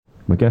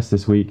My guest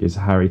this week is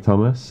Harry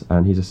Thomas,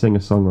 and he's a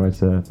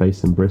singer-songwriter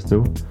based in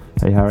Bristol.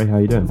 Hey Harry, how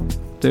you doing?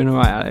 Doing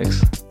alright,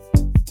 Alex.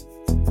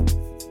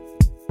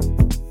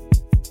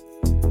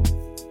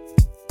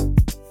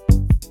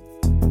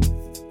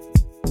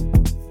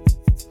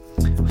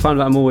 I find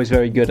that I'm always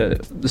very good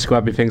at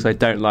describing things I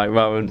don't like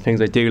rather than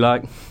things I do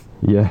like.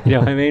 Yeah. You know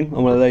what I mean?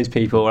 I'm one of those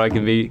people where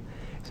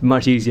it's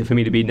much easier for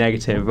me to be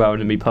negative rather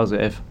than be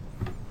positive.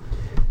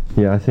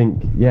 Yeah, I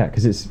think,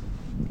 because it's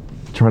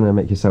trying to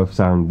make yourself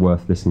sound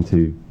worth listening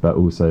to, but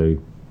also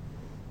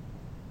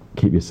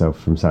keep yourself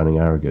from sounding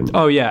arrogant.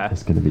 Oh yeah.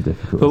 It's going to be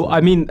difficult. Well, I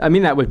mean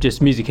that with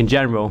just music in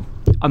general.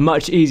 I'm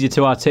much easier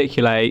to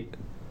articulate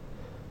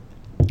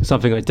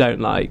something I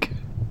don't like.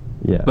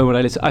 Yeah. But when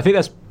I listen, I think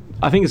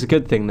it's a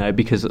good thing though,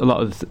 because a lot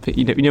of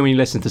you know when you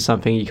listen to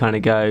something, you kind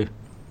of go.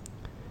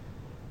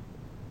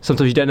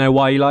 Sometimes you don't know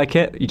why you like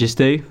it, you just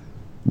do.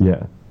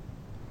 Yeah.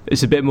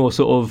 It's a bit more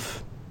sort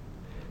of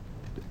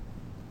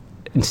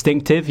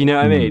instinctive, you know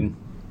what I mean?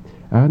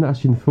 I haven't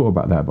actually thought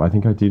about that, but I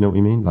think I do know what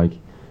you mean. Like,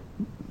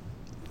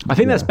 I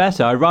think that's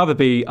better. I'd rather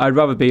be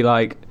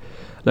like,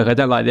 look, I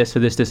don't like this for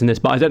this, and this,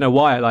 but I don't know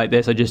why I like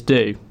this. I just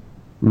do.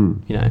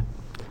 You know.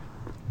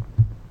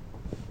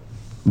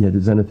 Yeah.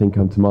 Does anything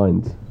come to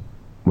mind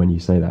when you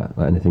say that?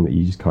 Like anything that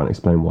you just can't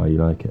explain why you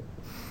like it?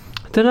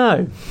 I don't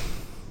know.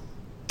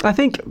 I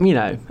think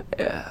it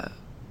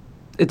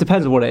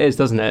depends on what it is,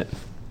 doesn't it?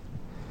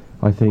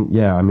 I think,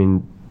 I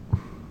mean,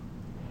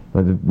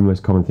 like the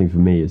most common thing for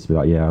me is to be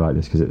like, I like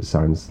this because it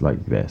sounds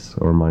like this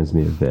or reminds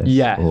me of this.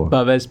 Yeah,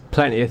 but there's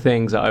plenty of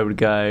things that I would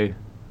go,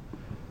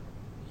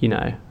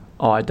 I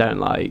don't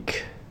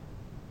like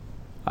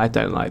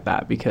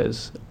that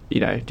because,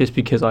 just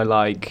because I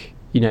like,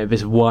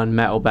 this one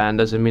metal band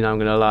doesn't mean I'm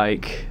going to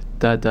like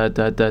da da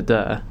da da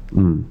da.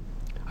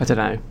 I don't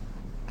know.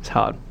 It's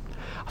hard.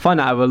 I find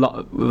that with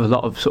a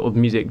lot of sort of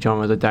music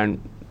genres I don't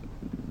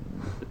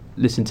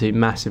listen to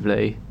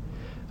massively.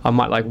 I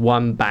might like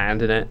one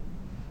band in it,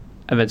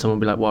 and then someone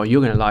will be like, well,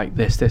 you're going to like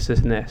this, this, this,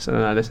 and this. And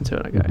then I listen to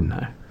it and I go,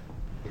 no.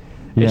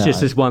 It's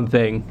just this one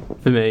thing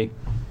for me.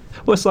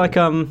 Well, it's like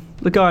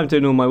the guy I'm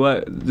doing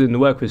the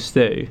work with,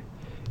 Stu,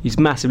 he's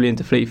massively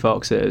into Fleet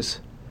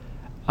Foxes.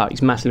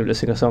 He's massively into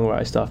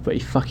singer-songwriter stuff, but he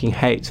fucking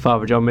hates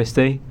Father John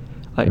Misty.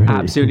 Like, really?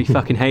 Absolutely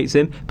fucking hates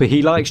him. But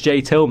he likes Jay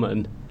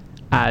Tillman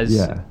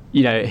as,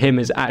 him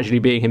as actually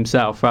being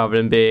himself rather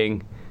than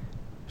being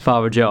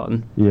Father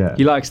John. Yeah.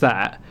 He likes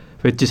that,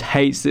 but just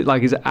hates it,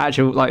 like his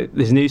actual, like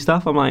this new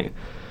stuff. I'm like,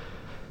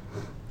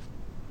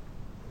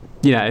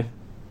 but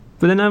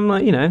then I'm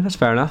like, that's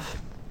fair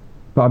enough.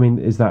 But I mean,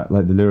 is that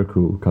like the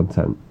lyrical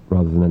content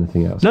rather than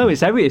anything else? No,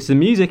 it's the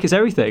music, it's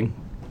everything.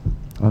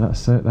 Oh,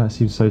 that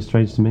seems so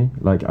strange to me.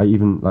 Like,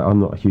 I'm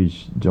not a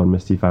huge John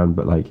Misty fan,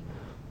 but like,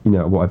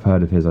 what I've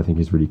heard of his, I think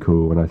is really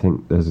cool, and I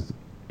think there's,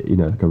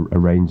 like a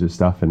range of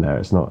stuff in there.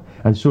 It's not,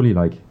 and surely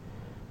like,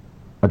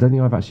 I don't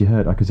think I've actually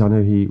heard, because I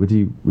know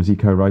was he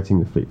co-writing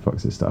the Fleet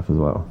Foxes stuff as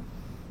well.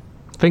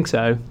 I think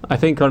so. I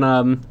think on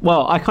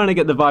I kind of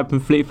get the vibe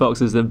from Fleet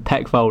Foxes that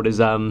Peckfold is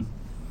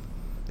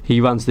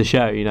he runs the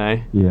show,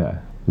 Yeah,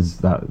 is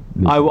that?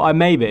 I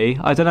maybe,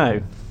 I don't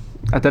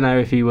know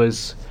if he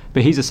was,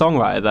 but he's a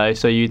songwriter though,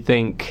 so you'd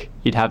think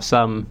he'd have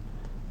some,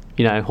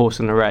 horse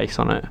in the race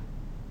on it.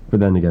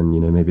 But then again,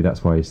 maybe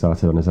that's why he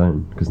started on his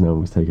own, because no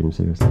one was taking him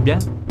seriously. Yeah.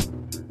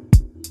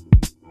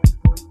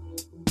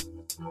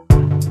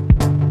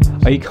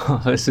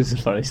 This is a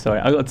funny story.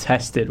 I got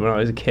tested when I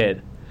was a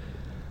kid.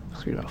 I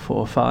was about 4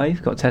 or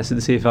 5. Got tested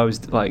to see if I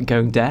was like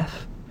going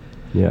deaf.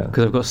 Yeah.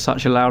 Because I've got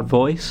such a loud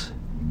voice.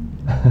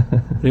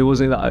 And it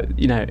wasn't that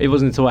it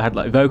wasn't until I had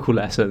like vocal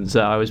lessons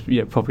that I was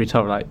properly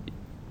told like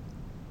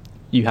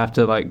you have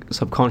to like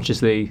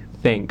subconsciously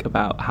think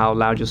about how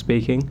loud you're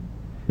speaking.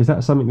 Is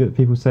that something that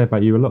people say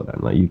about you a lot then?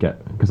 Like you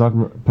get, because I've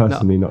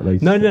personally not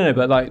noticed. No,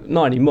 but like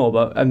not anymore.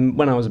 But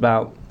when I was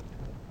about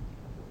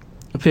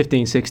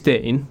 15,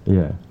 16.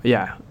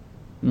 Yeah.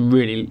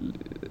 Really,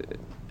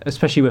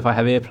 especially if I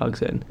have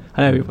earplugs in.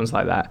 I know everyone's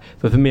like that,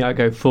 but for me, I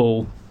go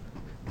full.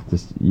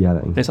 Just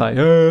yelling. It's like,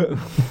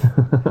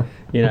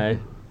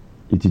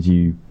 Did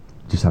you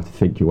just have to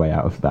think your way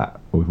out of that,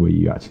 or were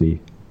you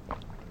actually?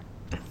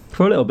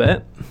 For a little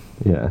bit.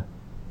 Yeah.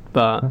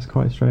 But that's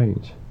quite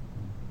strange.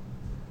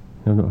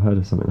 I've not heard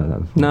of something like that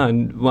before.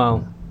 No,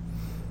 well.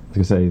 I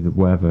was going to say that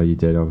whatever you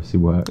did obviously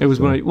worked. It was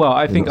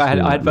I think I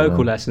had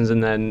vocal lessons,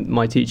 and then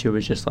my teacher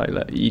was just like,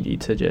 look, you need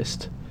to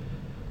just,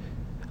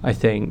 I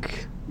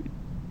think,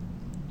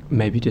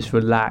 maybe just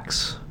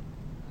relax.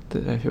 I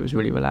don't know if it was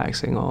really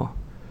relaxing or.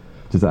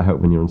 Does that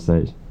help when you're on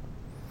stage?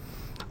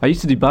 I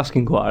used to do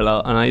busking quite a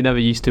lot, and I never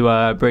used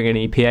to bring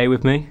any PA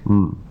with me.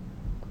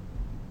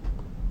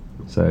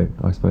 So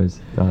I suppose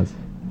it does.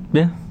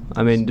 Yeah,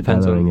 I mean,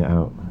 depends on it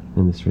out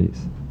in the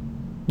streets.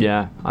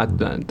 Yeah, I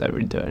don't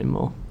really do it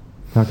anymore.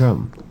 How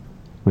come?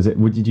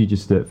 Did you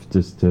just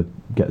to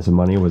get some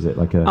money, or was it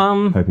like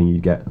hoping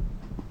you'd get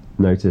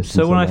noticed?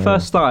 So when I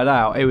first started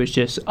out, it was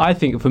just, I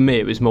think for me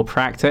it was more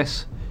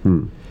practice.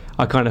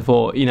 I kind of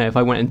thought, if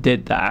I went and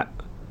did that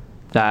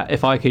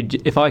if I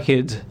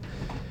could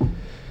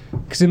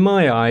Because in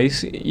my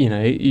eyes, you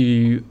know,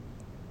 you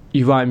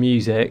write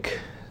music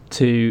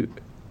to,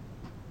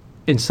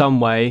 in some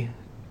way,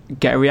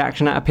 get a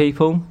reaction out of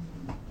people.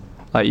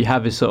 Like, you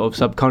have this sort of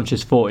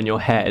subconscious thought in your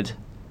head,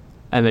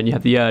 and then you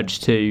have the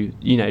urge to,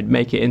 you know,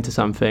 make it into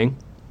something,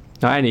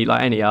 like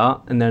any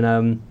art. And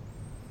then,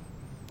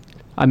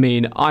 I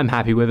mean, I'm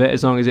happy with it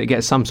as long as it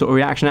gets some sort of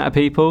reaction out of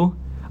people.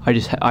 I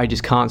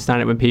just can't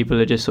stand it when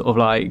people are just sort of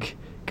like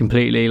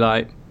completely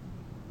like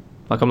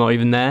I'm not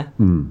even there.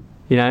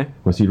 You know.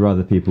 Well, so you'd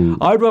rather people.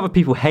 I'd rather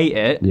people hate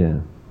it. Yeah.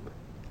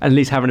 At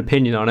least have an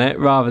opinion on it,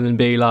 rather than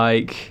be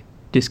like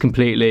just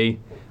completely.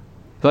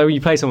 Like when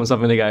you play someone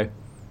something, they go,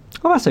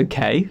 "Oh, that's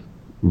okay."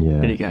 Yeah.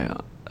 And you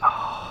go,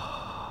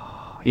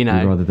 "Oh," you know.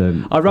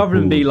 I'd rather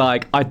than be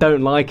like, "I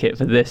don't like it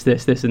for this,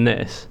 and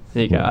this."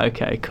 And you go,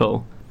 "Okay,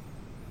 cool."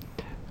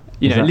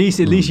 You know, at least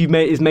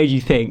it's made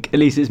you think. At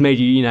least it's made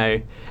you, you know,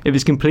 if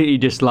it's completely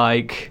just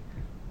like,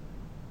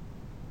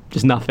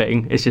 just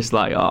nothing, it's just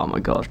like, oh my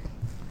god,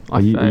 Are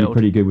you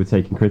pretty good with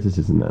taking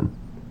criticism then?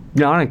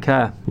 No, I don't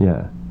care.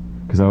 Yeah,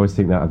 because I always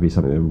think that would be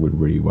something that would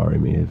really worry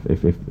me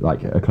if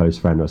like a close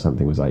friend or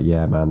something was like,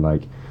 yeah, man,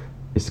 like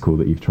it's cool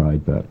that you've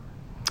tried, but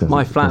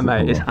my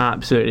flatmate is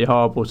absolutely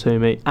horrible to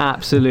me.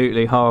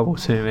 Absolutely horrible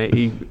to me.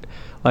 He,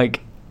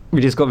 like,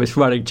 we just got this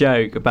running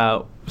joke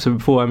about. So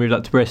before I moved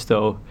up to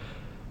Bristol.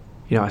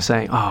 You know, I was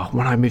saying, oh,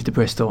 when I move to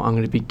Bristol, I'm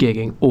going to be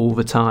gigging all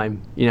the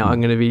time. You know,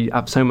 I'm going to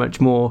have so much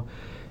more,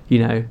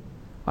 you know,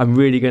 I'm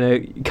really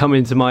going to come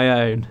into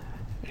my own.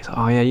 He's like,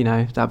 oh, yeah, you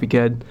know, that'd be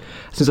good.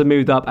 Since I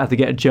moved up, I had to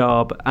get a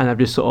job, and I've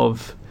just sort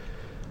of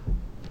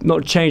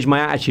not changed my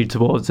attitude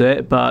towards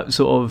it, but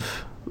sort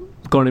of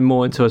gone in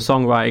more into a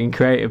songwriting and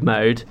creative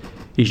mode.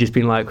 He's just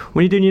been like,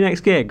 when are you doing your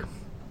next gig?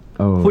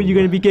 Oh. I thought you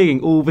were going to be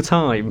gigging all the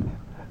time.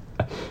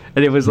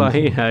 And it was like,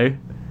 you know...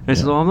 And I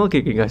said, I'm not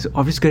gigging. I said,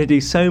 I'm just going to do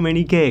so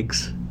many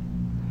gigs.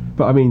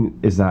 But I mean,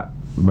 is that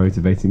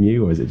motivating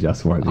you, or is it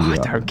just winding you up?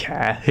 I don't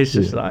care. It's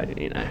just like,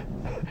 you know,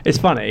 it's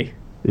funny.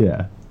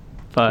 Yeah.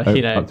 But,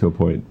 you know. Up to a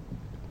point.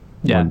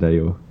 Yeah. One day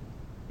you'll.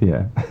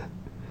 Yeah.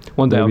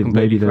 One day I'll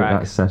completely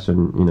that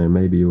session, you know,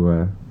 maybe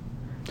you'll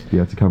be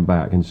able to come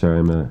back and show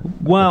him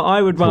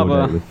I would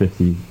rather.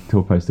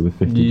 Tour poster with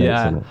 50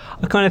 dates in it.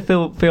 I kind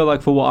of feel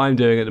like for what I'm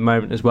doing at the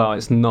moment as well,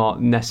 it's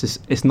not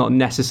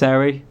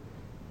necessary.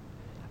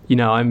 You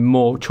know, I'm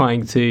more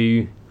trying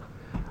to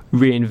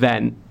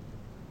reinvent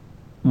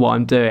what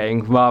I'm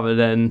doing rather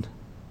than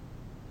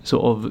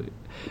sort of...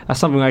 That's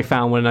something I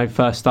found when I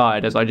first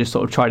started, as I just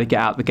sort of try to get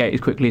out the gate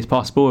as quickly as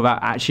possible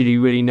without actually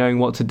really knowing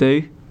what to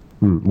do.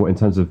 What, in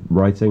terms of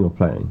writing or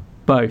playing?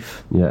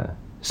 Both. Yeah.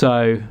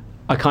 So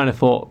I kind of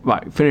thought,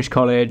 right, finish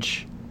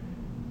college,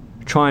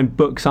 try and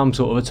book some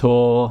sort of a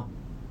tour,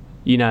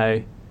 you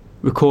know,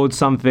 record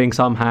something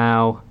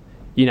somehow...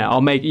 You know,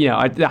 I'll make. You know,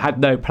 I had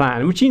no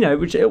plan, which I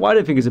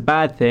don't think is a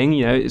bad thing.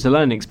 You know, it's a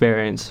learning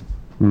experience.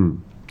 I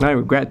don't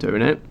regret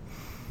doing it.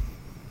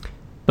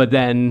 But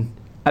then,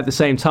 at the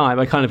same time,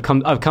 I've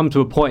come to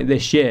a point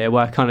this year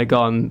where I've kind of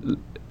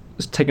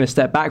taken a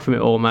step back from it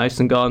almost,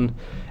 and gone,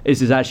 is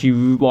this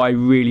actually what I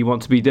really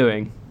want to be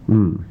doing?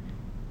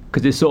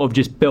 Because it's sort of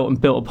just built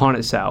upon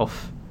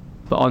itself,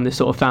 but on this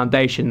sort of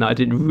foundation that I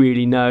didn't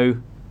really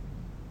know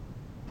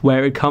where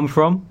it would come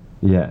from.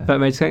 Yeah. If that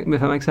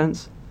makes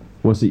sense.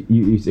 Well, so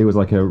it was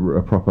like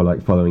a proper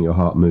like following your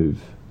heart move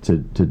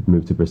to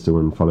move to Bristol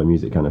and follow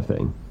music kind of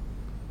thing.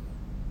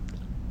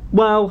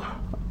 Well,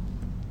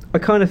 I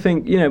kind of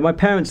think, you know, my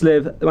parents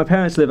live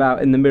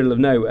out in the middle of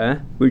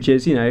nowhere, which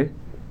is, you know,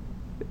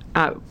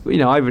 I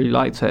really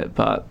liked it,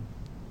 but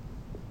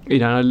I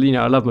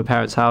love my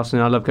parents' house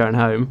and I love going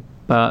home,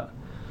 but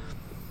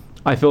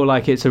I feel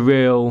like it's a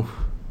real,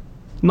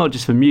 not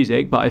just for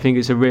music, but I think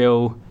it's a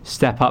real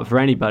step up for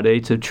anybody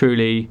to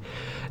truly.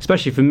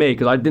 Especially for me,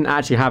 because I didn't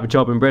actually have a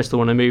job in Bristol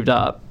when I moved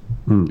up.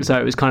 So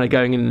it was kind of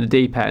going in the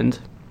deep end.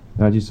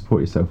 How did you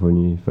support yourself when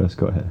you first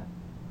got here?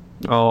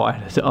 I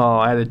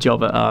had a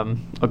job at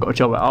I got a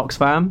job at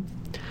Oxfam,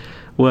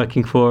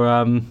 working for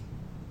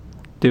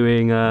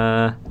doing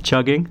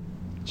chugging,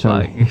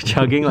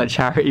 like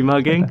charity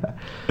mugging.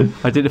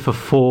 I did it for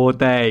 4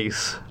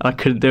 days. I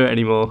couldn't do it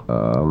anymore.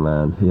 Oh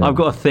man, yeah. I've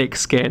got a thick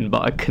skin,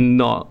 but I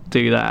cannot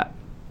do that.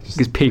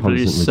 Because people are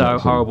just so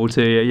horrible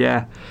to you.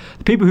 Yeah,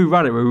 the people who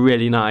run it were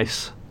really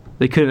nice.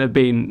 They couldn't have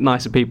been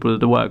nicer people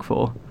to work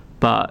for,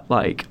 but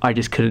like I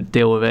just couldn't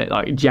deal with it.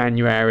 Like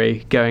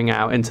January, going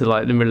out into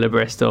like the middle of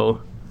Bristol,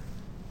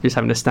 just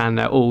having to stand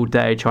there all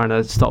day trying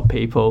to stop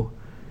people,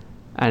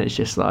 and it's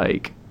just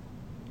like.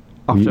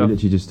 You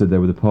literally just stood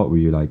there with a pot. Were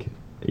you like,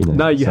 you know?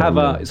 No, you have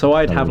a. So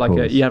I'd have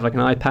like you have like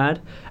an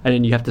iPad, and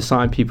then you have to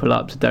sign people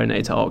up to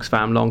donate to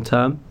Oxfam long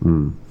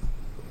term.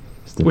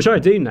 Which I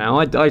do now.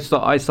 I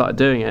started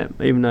doing it,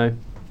 even though,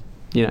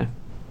 you know.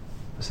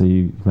 So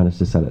you managed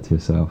to sell it to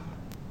yourself,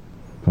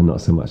 but not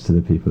so much to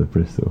the people of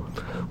Bristol.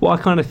 Well, I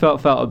kind of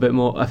felt a bit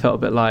more. I felt a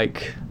bit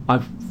like I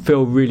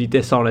feel really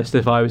dishonest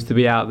if I was to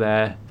be out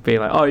there being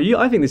like, oh,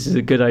 I think this is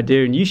a good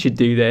idea and you should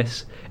do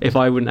this. If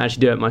I wouldn't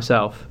actually do it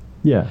myself.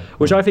 Yeah.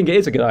 Which I think it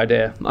is a good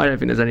idea. I don't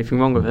think there's anything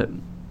wrong with it.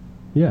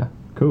 Yeah.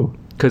 Cool.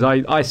 because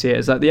I see it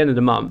as at the end of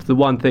the month, the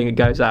one thing that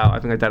goes out, I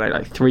think I donate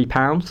like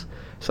 £3.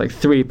 It's like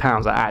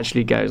 £3 that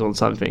actually goes on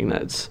something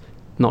that's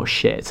not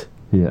shit.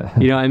 Yeah.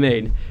 You know what I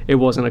mean? It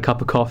wasn't a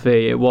cup of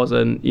coffee. It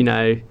wasn't,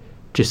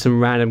 just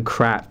some random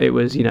crap. It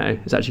was,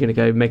 it's actually going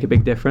to go make a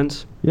big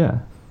difference. Yeah.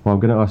 Well, I'm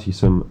going to ask you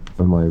some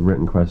of my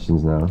written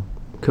questions now.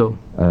 Cool.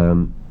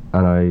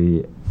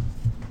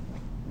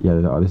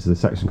 This is a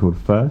section called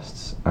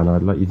Firsts, and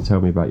I'd like you to tell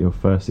me about your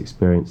first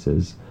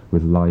experiences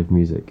with live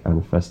music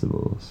and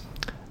festivals.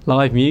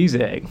 Live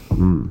music.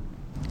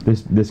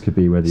 This could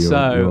be whether you're...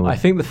 So, I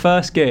think the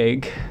first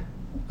gig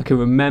I can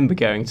remember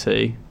going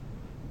to,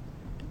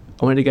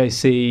 I wanted to go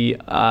see,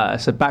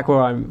 so back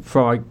where I'm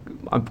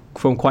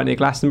from quite near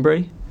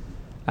Glastonbury,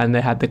 and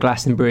they had the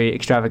Glastonbury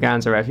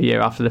Extravaganza every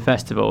year after the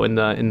festival in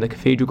the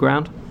cathedral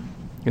ground,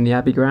 in the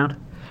Abbey ground.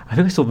 I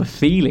think I saw The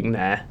Feeling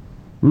there,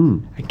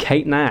 and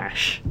Kate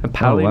Nash, and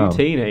Paolo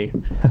Nutini.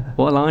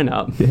 What a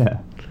lineup. Yeah.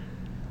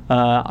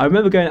 I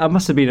remember going, I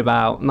must have been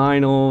about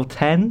 9 or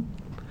 10,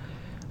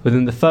 but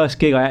then the first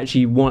gig I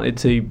actually wanted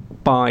to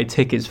buy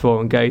tickets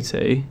for and go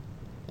to,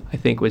 I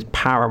think, was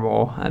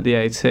Paramore at the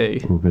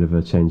O2. A bit of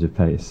a change of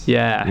pace.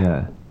 Yeah.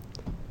 Yeah.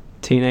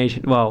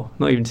 Teenage, well,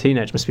 not even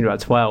teenage, must have been about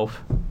 12.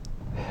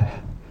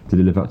 Did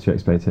it live up to your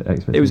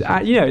expectations? It was,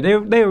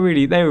 they were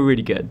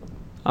really good.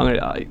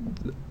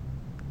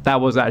 That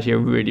was actually a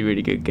really,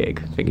 really good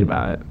gig, thinking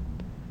about it.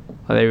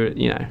 They were,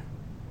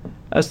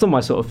 that's not my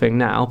sort of thing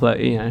now, but,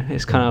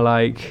 it's kind of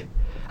like,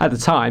 at the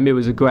time, it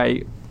was a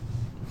great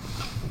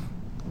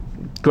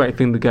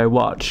thing to go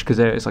watch, because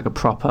it's like a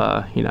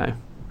proper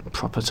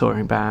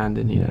touring band,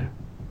 and,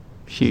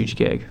 huge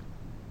gig.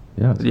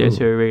 Yeah, the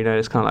O2 Arena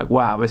is kind of like,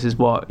 wow, this is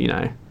what,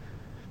 because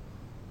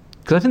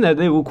I think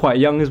they're all quite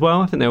young as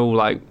well. I think they're all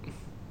like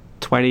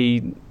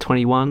 20,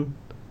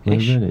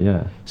 21-ish. Oh, really?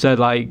 Yeah. So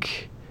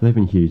like... They've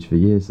been huge for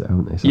years, though,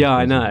 haven't they? Yeah,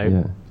 I know.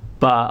 Yeah.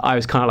 But I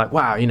was kind of like,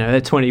 wow,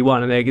 they're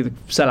 21 and they could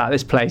sell out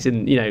this place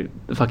in, the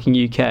fucking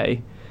UK.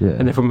 Yeah.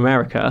 And they're from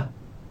America.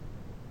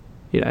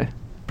 It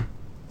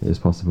is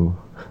possible.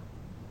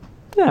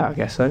 Yeah, I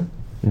guess so.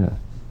 Yeah.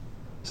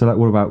 So, like,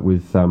 what about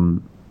with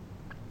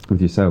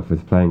yourself,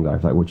 with playing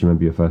live? Like, what do you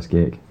remember your first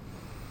gig?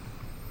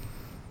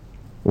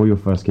 Or your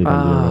first gig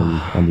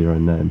under your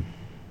own name?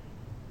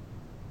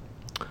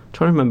 I'm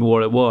trying to remember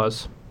what it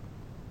was.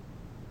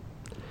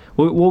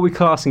 What were we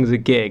classing as a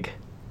gig?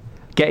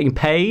 Getting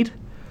paid?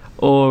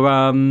 Or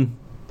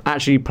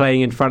actually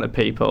playing in front of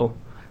people?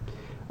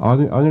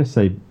 I'm going to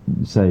say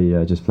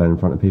just playing in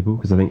front of people,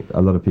 because I think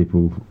a lot of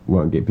people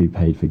won't be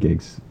paid for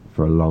gigs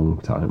for a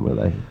long time, will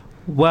they?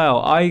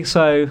 Well, I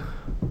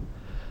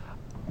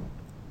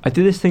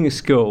did this thing at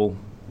school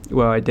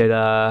where I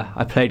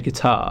played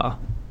guitar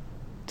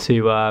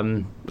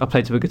I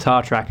played to a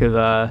guitar track of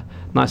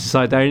Nights of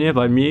Sidonia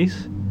by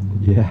Muse.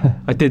 Yeah.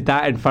 I did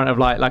that in front of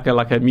like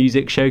a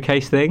music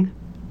showcase thing.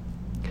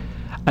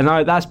 And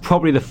that's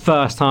probably the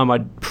first time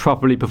I'd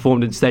properly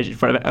performed on stage in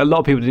front of it. A lot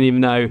of people didn't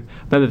even know. I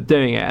remember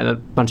doing it, and a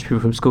bunch of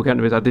people from school came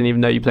to me, I didn't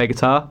even know you play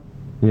guitar.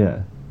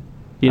 Yeah.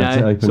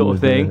 Sort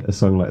of thing. A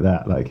song like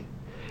that, like...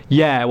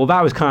 Yeah, well,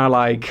 that was kind of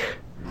like...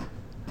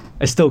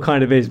 It still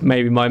kind of is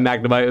maybe my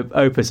magnum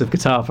opus of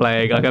guitar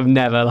playing. Like, I've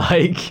never,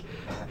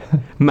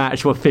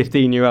 matched what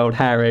 15-year-old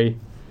Harry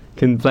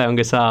can play on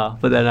guitar.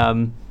 But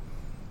then,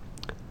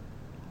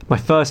 my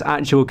first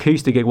actual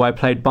acoustic gig where I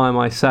played by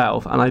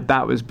myself, and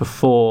that was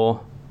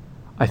before,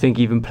 I think,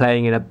 even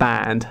playing in a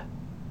band.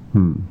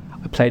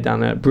 I played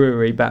down at a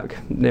brewery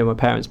back near my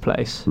parents'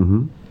 place.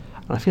 And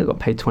I think I got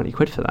paid 20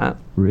 quid for that.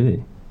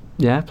 Really?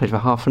 Yeah, I played for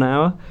half an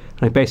hour.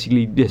 And I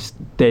basically just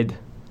did,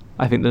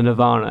 I think, the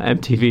Nirvana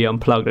MTV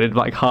Unplugged. I did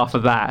like half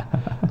of that,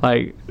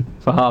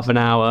 for half an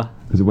hour.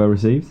 Was it well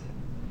received?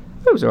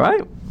 It was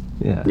alright.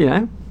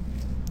 Yeah.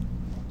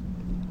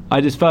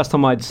 First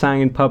time I'd sang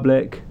in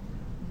public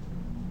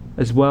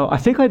as well. I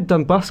think I'd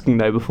done busking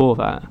though before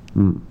that.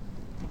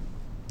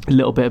 A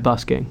little bit of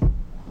busking.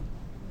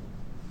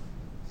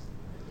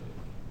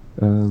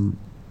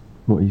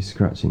 What are you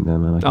scratching there,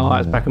 man?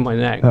 That's back of my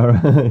neck. All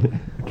right.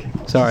 Okay.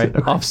 Sorry,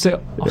 I'll sit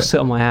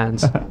on my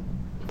hands.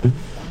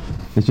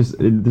 It's just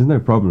there's no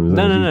problem.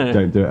 No.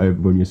 Don't do it over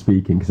when you're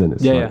speaking, because then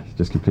it's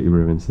just completely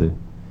ruins the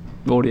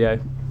audio.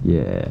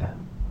 Yeah.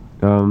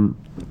 Are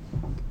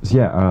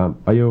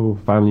your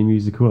family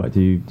musical? Like,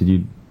 did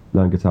you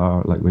learn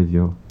guitar with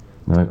your?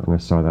 No, I'm going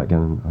to start that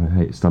again. I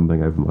hate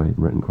stumbling over my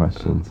written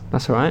questions.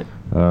 That's all right.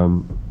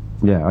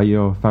 Are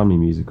your family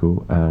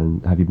musical,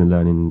 and have you been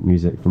learning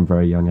music from a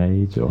very young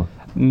age, or?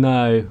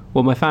 No.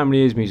 Well, my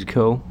family is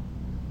musical.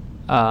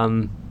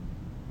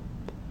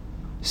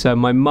 So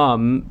my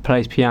mum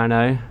plays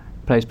piano,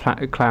 plays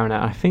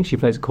clarinet. I think she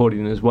plays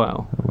accordion as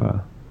well. Oh,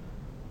 wow.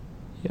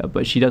 Yeah,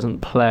 but she doesn't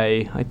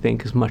play, I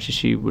think, as much as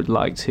she would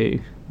like to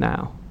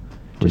now.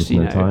 Just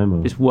no time,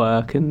 or? Just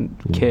work and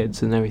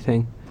kids and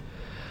everything.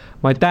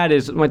 My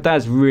dad's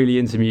really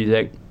into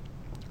music,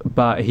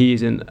 but he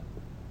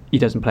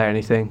doesn't play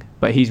anything.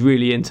 But he's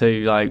really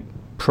into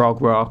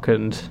prog rock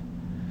and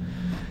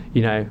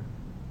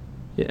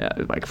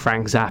like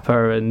Frank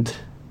Zappa and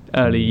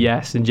early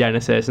Yes and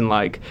Genesis, and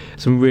like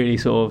some really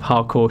sort of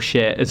hardcore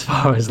shit as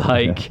far as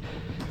like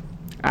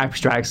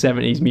abstract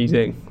 70s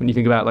music. When you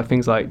think about like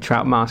things like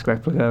Trout Mask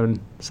Replica and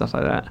stuff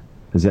like that.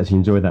 Does he actually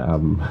enjoy that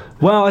album?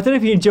 Well, I don't know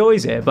if he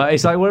enjoys it, but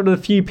it's like one of the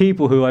few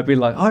people who I've been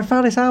like, oh, I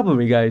found this album.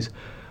 He goes,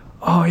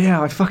 oh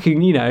yeah, I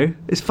fucking, you know,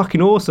 it's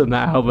fucking awesome,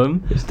 that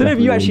album. I don't know if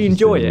you actually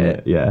enjoy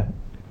it. Yeah.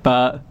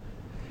 But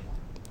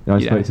I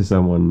spoke to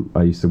someone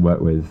I used to work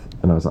with,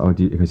 and I was like, oh,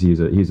 because he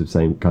was the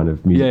same kind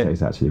of music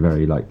taste, actually,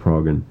 very like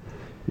prog and,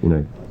 you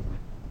know,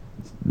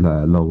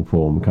 long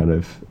form kind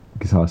of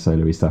guitar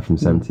solo-y stuff from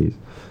the 70s.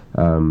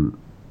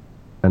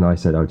 And I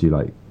said, oh, do you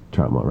like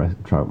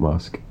Trout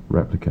Mask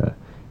Replica?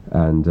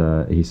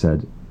 And he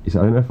said, I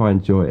don't know if I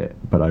enjoy it,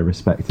 but I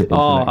respect it.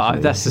 Oh,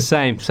 that's the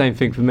same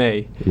thing for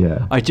me.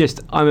 Yeah.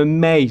 I'm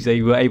amazed that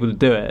you were able to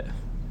do it,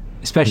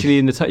 especially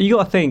in the you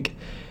got to think,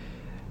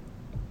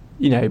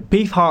 you know,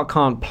 Beefheart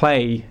can't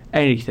play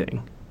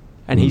anything,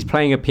 and he's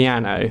playing a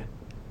piano,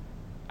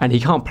 and he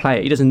can't play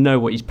it. He doesn't know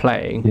what he's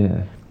playing.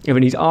 Yeah. And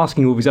then he's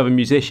asking all these other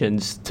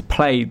musicians to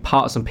play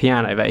parts on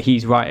piano that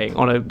he's writing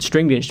on a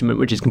stringed instrument,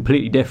 which is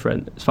completely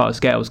different as far as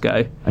scales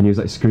go. And he was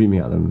like screaming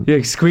at them.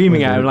 Yeah,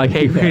 screaming at him like,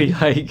 hey, really,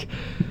 like,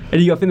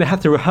 and I think they have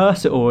to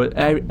rehearse it all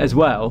as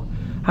well.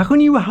 How can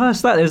you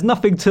rehearse that? There's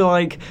nothing to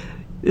like,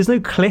 there's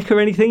no click or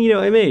anything. You know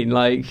what I mean?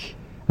 Like,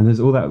 and there's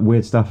all that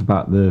weird stuff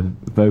about the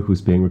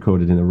vocals being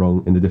recorded in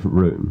a different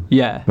room.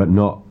 Yeah. But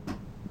not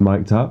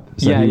mic'd up.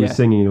 So he was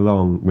singing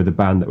along with a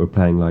band that were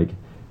playing like,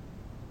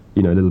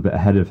 you know, a little bit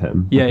ahead of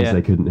him because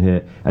they couldn't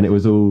hear, and it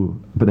was all,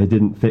 but they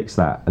didn't fix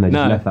that, and they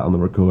just left that on the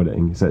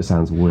recording, so it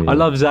sounds weird. I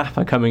love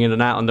Zappa coming in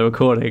and out on the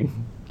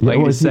recording.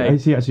 Like, is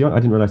he actually on? I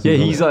didn't realise. Yeah,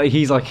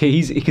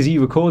 he's because he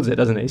records it,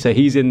 doesn't he? So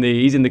he's in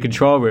the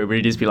control room, and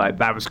he'd just be like,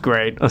 "That was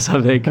great" or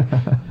something.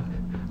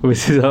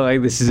 This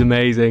is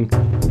amazing.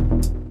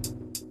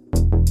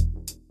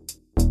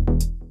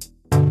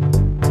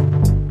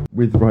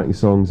 With writing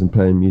songs and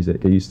playing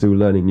music, are you still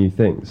learning new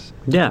things?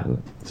 Yeah.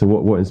 So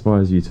what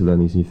inspires you to learn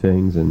these new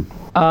things? And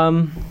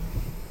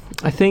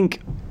I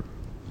think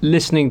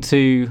listening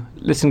to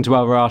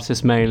other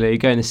artists, mainly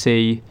going to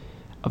see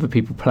other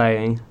people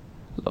playing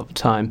a lot of the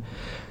time.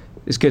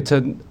 It's good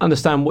to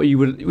understand what you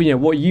want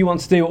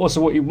to do, also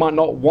what you might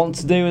not want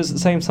to do at the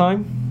same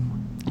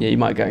time. Yeah, you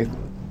might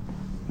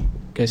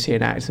go see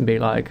an act and be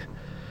like,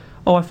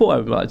 oh, I thought I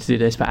would like to do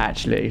this, but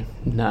actually,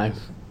 no.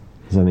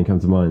 Does anything come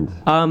to mind?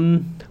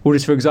 Well,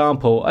 just for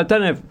example, I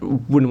don't know if I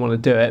wouldn't want to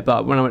do it,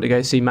 but when I went to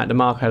go see Mac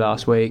DeMarco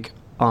last week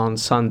on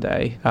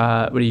Sunday,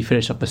 when he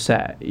finished off the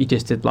set, he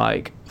just did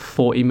like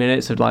 40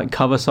 minutes of like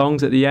cover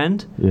songs at the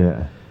end.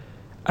 Yeah.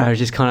 I was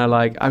just kind of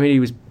like, I mean,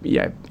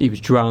 he was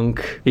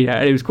drunk, you know,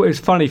 and it was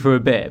funny for a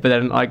bit, but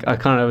then like I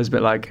kind of was a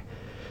bit like,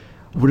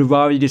 would have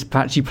rather you just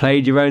actually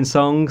played your own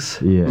songs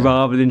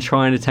rather than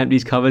try and attempt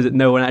these covers that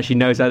no one actually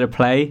knows how to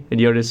play,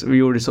 and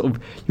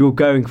you're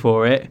going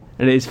for it,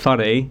 and it is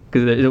funny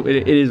because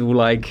it is all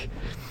like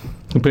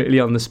completely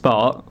on the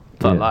spot,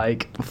 but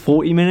like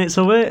 40 minutes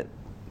of it.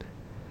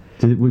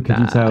 Could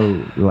you tell,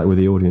 like, were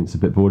the audience a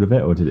bit bored of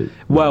it, or did it?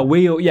 Well,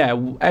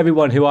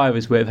 everyone who I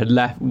was with had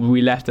left.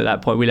 We left at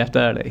that point. We left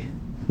early.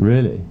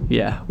 Really?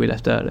 Yeah, we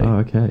left early. Oh,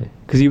 okay.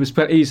 Because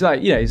he's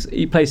like, you know,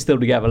 he plays Still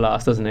Together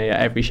last, doesn't he? At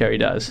every show he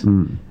does.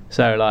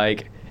 So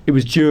like, it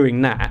was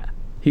during that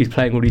he was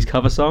playing all these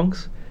cover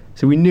songs.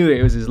 So we knew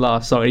it was his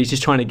last song. And he's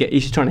just trying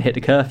to hit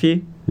the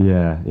curfew.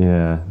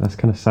 Yeah. That's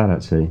kind of sad,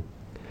 actually.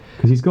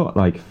 Because he's got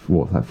like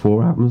 4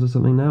 albums or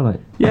something now. Like,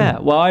 yeah.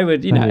 Well, I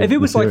would, you know, if it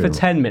was like for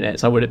 10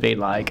 minutes, I would have been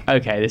like,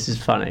 okay, this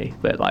is funny.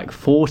 But like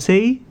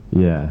 40.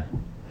 Yeah.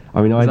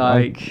 I mean,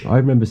 I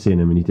remember seeing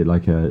him, and he did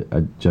like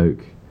a joke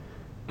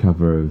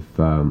cover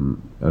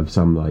of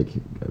some like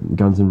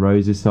Guns N'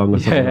 Roses song or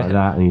something like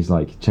that, and he's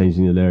like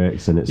changing the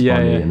lyrics, and it's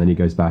funny, and then he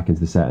goes back into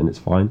the set and it's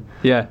fine.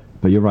 Yeah.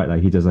 But you're right,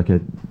 like he does like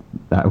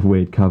that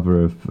weird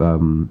cover of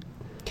the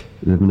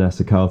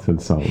Vanessa Carlton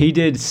song. He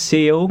did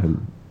Seal.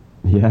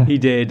 Yeah. He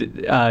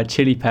did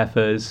Chili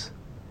Peppers.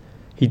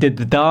 He did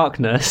The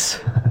Darkness.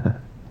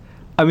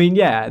 I mean,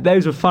 yeah,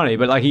 those were funny,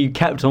 but like he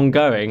kept on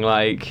going.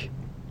 Like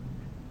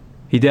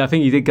he did. I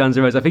think he did Guns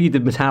N' Roses. I think he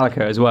did Metallica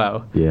as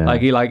well. Yeah.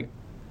 Like he like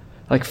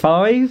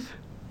 5.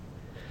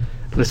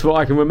 That's what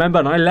I can remember,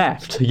 and I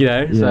left. You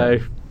know, so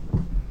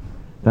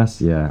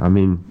that's I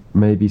mean,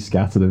 maybe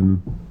scatter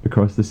them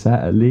across the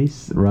set at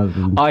least, rather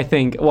than. I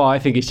think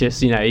it's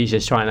just, you know, he's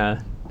just trying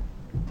to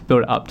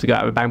build it up to go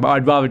out of a bang. But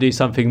I'd rather do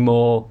something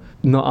more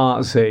not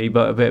artsy,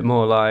 but a bit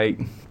more like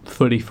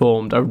fully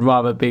formed. I'd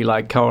rather be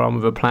like go on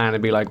with a plan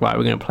and be like, right,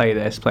 we're going to play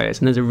this,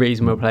 and there's a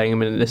reason we're playing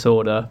them in this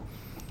order.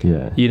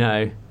 Yeah. You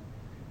know.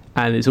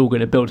 And it's all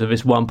going to build to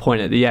this one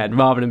point at the end,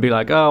 rather than be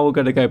like, oh, we're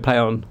going to go play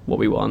on what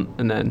we want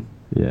and then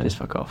just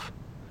fuck off.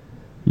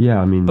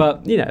 Yeah, I mean...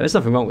 But, you know, there's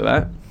nothing wrong with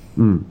that.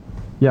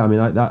 Yeah, I mean,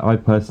 I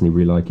personally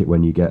really like it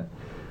when you get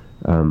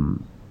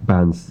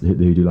bands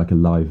who do like a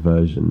live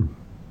version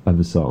of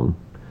a song.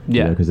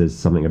 Yeah. Because there's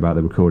something about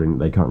the recording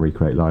that they can't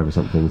recreate live or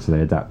something, so they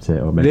adapt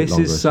it or make it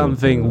longer. This is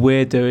something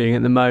we're doing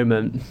at the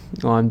moment,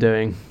 or I'm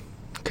doing,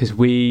 because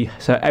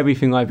so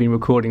everything I've been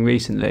recording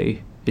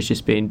recently It's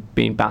just been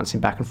bouncing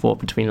back and forth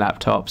between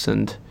laptops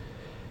and,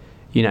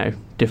 you know,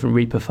 different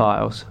Reaper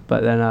files.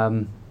 But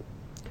then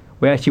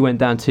we actually went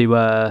down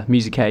to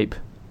Music Ape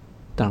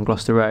down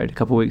Gloucester Road a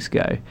couple of weeks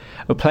ago.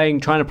 We're trying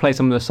to play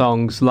some of the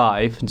songs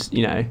live, and,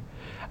 you know,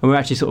 and we're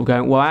actually sort of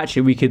going, well,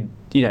 actually we could,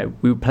 you know,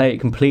 we would play it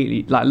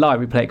completely, like live,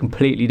 we play it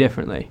completely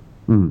differently.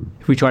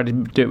 If we tried to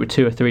do it with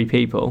 2 or 3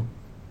 people,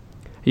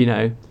 you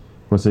know.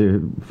 Well, so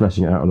you're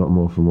fleshing it out a lot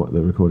more from what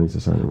the recordings are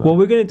sounding like. Well,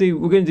 we're going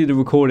to do the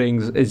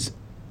recordings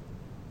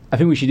I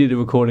think we should do the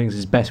recordings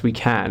as best we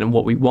can and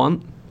what we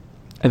want,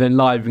 and then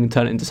live we can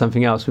turn it into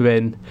something else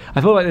within.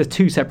 I feel like there's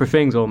 2 separate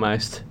things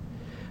almost.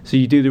 So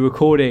you do the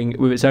recording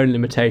with its own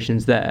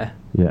limitations there.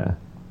 Yeah.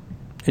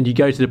 And you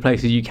go to the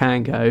places you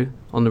can go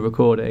on the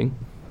recording.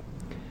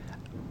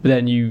 But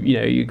then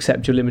you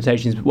accept your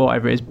limitations,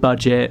 whatever it is,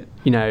 budget,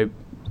 you know,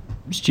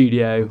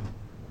 studio,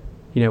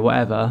 you know,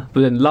 whatever.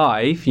 But then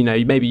live, you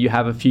know, maybe you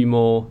have a few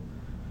more.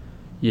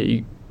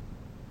 You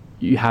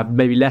have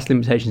maybe less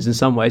limitations in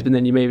some ways, but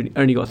then you maybe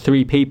only got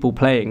 3 people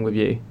playing with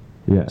you.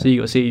 Yeah. So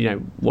you got to see, you know,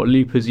 what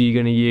loopers are you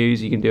going to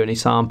use? You can do any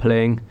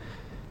sampling,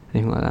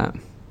 anything like that.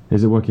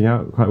 Is it working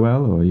out quite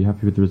well, or are you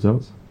happy with the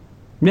results?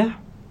 Yeah.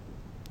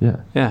 Yeah.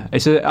 Yeah.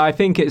 I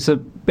think it's a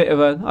bit of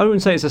I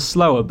wouldn't say it's a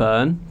slower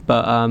burn,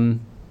 but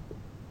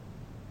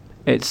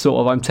it's sort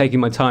of, I'm taking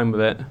my time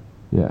with it.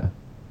 Yeah.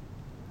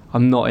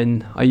 I'm not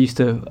in. I used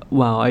to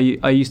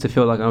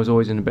feel like I was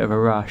always in a bit of a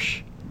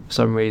rush for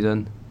some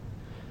reason.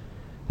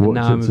 What,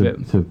 now I'm a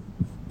bit to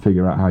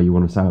figure out how you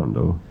want to sound,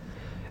 or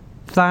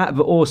that,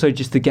 but also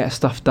just to get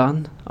stuff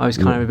done. I was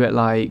kind of a bit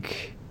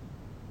like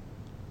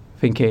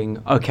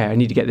thinking, okay, I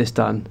need to get this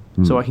done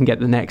so I can get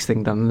the next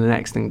thing done and the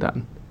next thing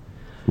done.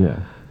 Yeah.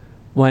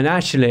 When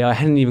actually I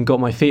hadn't even got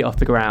my feet off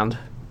the ground,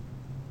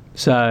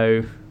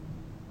 so,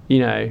 you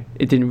know,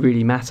 it didn't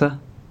really matter.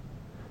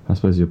 I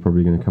suppose you're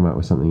probably going to come out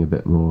with something a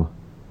bit more,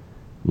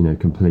 you know,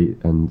 complete,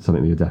 and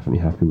something that you're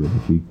definitely happy with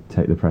if you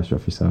take the pressure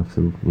off yourself.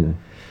 So, you know.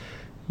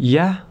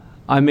 Yeah,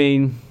 I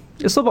mean,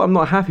 it's not that I'm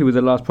not happy with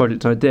the last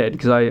project I did,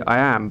 because I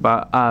am,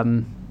 but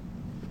I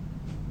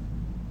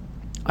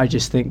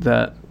just think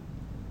that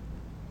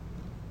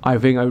the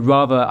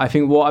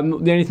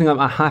only thing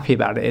I'm happy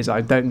about it is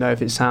I don't know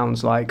if it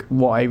sounds like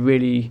what I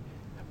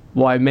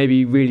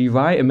maybe really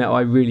write and what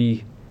I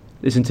really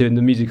listen to in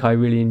the music I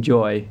really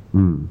enjoy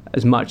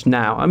as much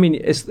now. I mean,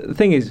 the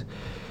thing is,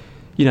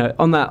 you know,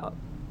 on the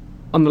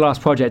last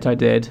project I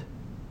did,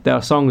 there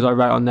are songs I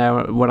wrote on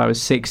there when I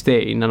was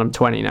 16 and I'm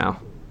 20 now.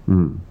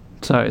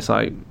 So it's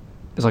like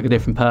a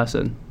different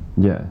person.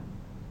 Yeah.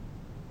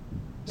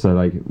 So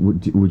like,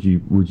 would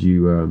you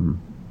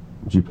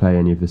play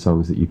any of the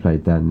songs that you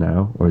played then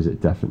now, or is it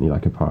definitely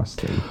like a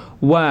past thing?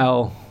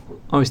 Well,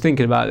 I was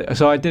thinking about it.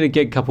 So I did a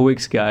gig a couple of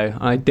weeks ago,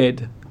 and I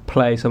did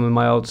play some of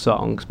my old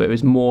songs, but it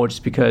was more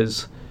just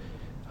because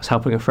I was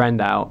helping a friend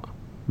out,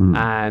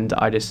 and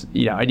I just,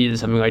 you know, I needed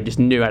something I just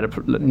knew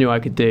I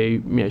could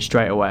do, you know,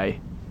 straight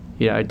away.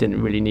 You know, I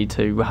didn't really need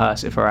to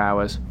rehearse it for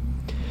hours.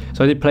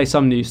 So I did play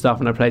some new stuff,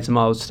 and I played some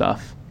old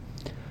stuff.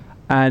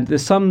 And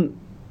there's some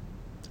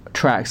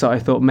tracks that I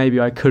thought maybe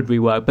I could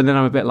rework, but then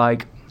I'm a bit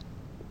like,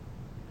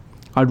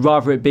 I'd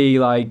rather it be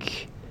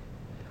like,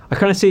 I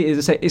kind of see it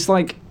as it's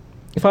like,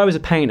 if I was a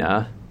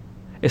painter,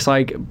 it's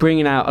like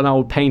bringing out an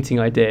old painting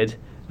I did,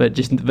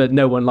 but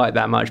no one liked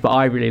that much, but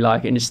I really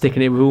like it, and just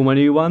sticking it with all my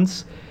new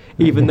ones,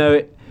 even though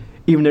it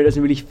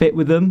doesn't really fit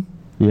with them,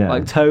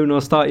 like tone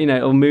or style, you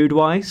know, or mood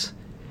wise.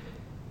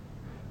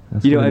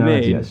 That's you know what I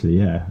mean? Actually,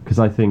 yeah, because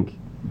I think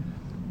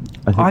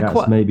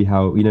that's maybe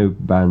how, you know,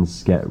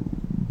 bands get,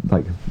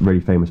 like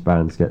really famous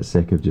bands get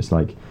sick of just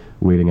like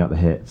wheeling out the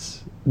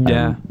hits.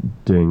 Yeah.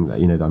 Doing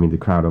that, you know, I mean, the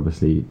crowd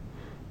obviously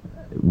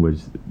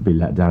would be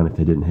let down if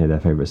they didn't hear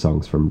their favourite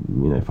songs from,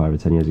 you know, 5 or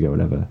 10 years ago or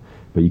whatever.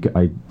 But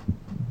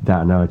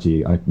that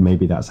analogy,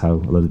 maybe that's how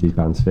a lot of these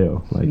bands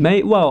feel. Like,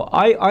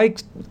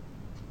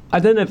 I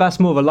don't know if that's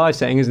more of a live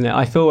setting, isn't it?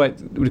 I feel like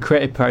with the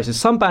creative process,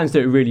 some bands do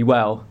it really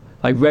well.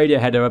 Like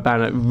Radiohead are a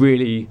band that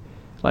really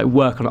like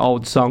work on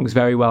old songs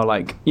very well.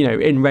 Like, you know,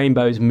 In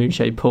Rainbows and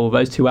Moonshade Pool,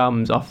 those 2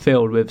 albums are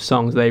filled with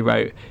songs they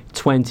wrote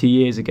 20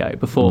 years ago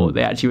before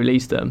they actually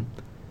released them.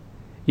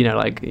 You know,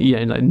 like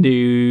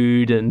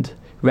Nude and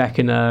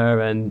Reckoner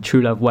and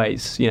True Love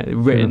Waits. You know,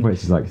 written. True Love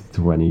Waits is like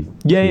 20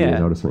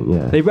 years old or something.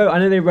 Yeah. I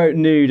know they wrote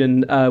Nude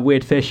and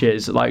Weird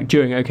Fishes like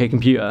during OK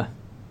Computer.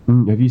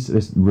 Have you?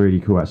 It's really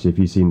cool actually. Have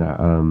you seen that?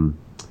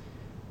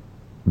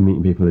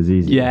 Meeting People is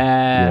Easy.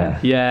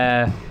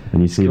 Yeah.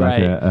 And you see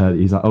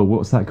he's like, oh,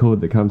 what's that chord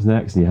that comes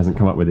next? And he hasn't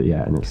come up with it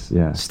yet. And it's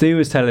Stu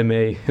was telling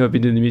me, who I've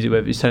been doing the music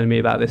with, he's telling me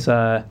about this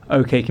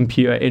OK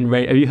Computer in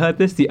Rainbow. Have you heard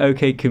this? The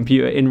OK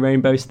Computer in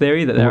Rainbows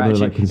theory, that they're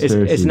actually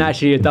it's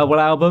actually a double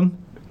album,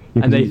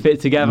 and they fit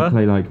together. You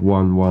play like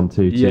 1, 1,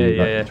 2,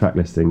 2, track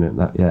listing.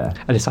 And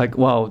it's like,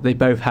 well, they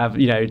both have,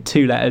 you know,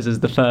 2 letters as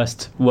the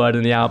first word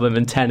in the album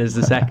and 10 as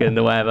the second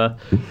or whatever,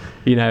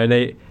 you know, and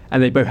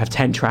they both have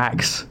 10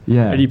 tracks.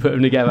 Yeah. And you put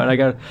them together,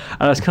 and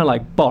I was kind of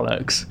like,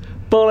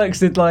 bollocks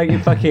did like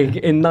fucking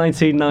in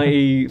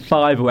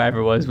 1995 or whatever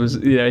it was,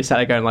 you know, he sat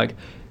there going like,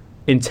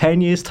 in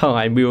 10 years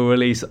time we will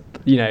release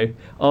you know,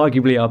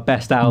 arguably our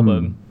best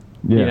album,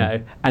 Yeah. you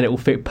know, and it will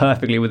fit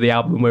perfectly with the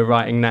album we're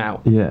writing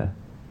now. Yeah.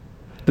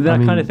 But then I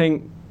mean, kind of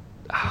think,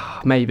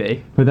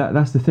 maybe. But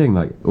that's the thing,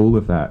 like, all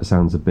of that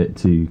sounds a bit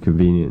too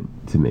convenient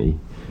to me.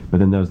 But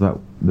then there was the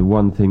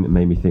one thing that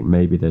made me think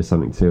maybe there's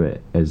something to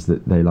it, is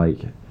that they, like,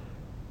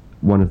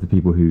 one of the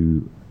people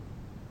who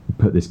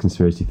put this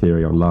conspiracy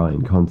theory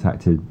online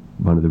contacted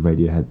one of the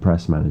Radiohead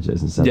press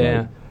managers and said,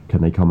 like,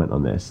 can they comment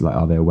on this? Like,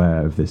 are they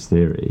aware of this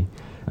theory?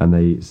 And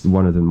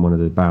one of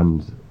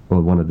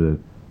the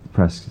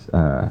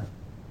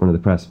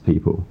press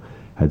people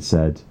had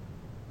said,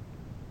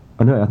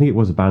 oh no, I think it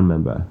was a band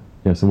member.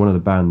 Yeah, so one of the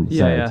band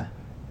said,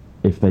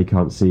 if they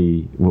can't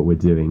see what we're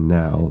doing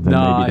now, then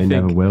maybe they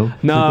never will.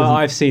 No,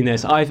 I've seen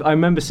this. I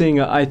remember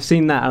I've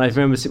seen that, and I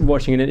remember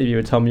watching an interview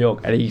with Tom York,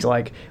 and he's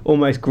like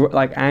almost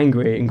like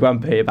angry and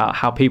grumpy about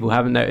how people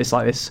haven't noticed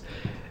like this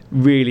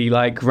really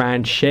like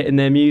grand shit in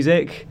their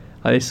music,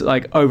 like this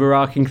like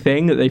overarching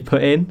thing that they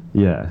put in.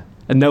 Yeah.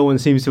 And no one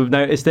seems to have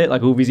noticed it,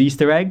 like all these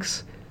Easter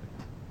eggs.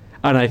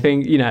 And I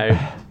think, you know,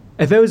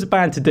 if there was a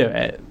band to do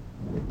it.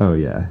 Oh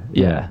yeah.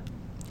 Yeah.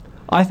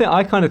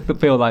 I kind of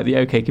feel like the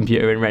OK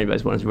Computer in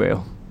Rainbows one is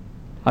real.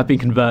 I've been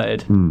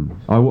converted.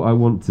 I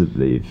want to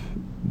believe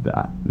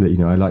that you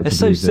know, I like. They're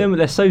so similar.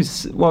 They're so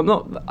well.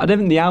 Not. I don't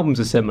think the albums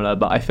are similar,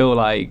 but I feel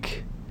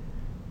like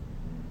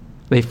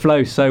they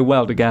flow so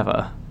well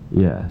together.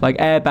 Yeah. Like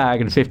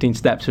Airbag and 15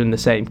 Steps are in the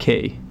same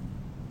key.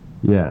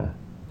 Yeah.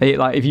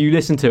 Like if you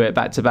listen to it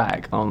back to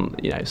back on,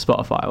 you know,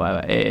 Spotify or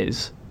whatever, it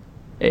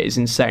is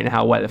insane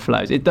how well it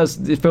flows. It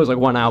feels like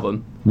one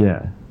album.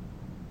 Yeah.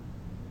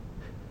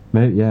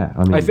 Maybe, yeah.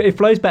 I mean, it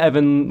flows better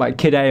than like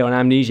Kid A on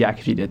Amnesiac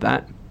if you did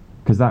that.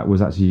 Because that was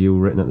actually all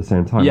written at the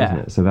same time,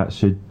 wasn't it? So that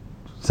should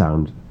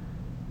sound.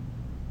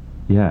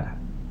 Yeah.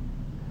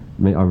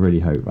 I mean, I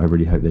really hope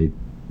they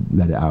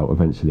let it out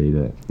eventually.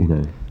 That, you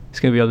know. It's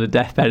going to be on the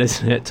deathbed,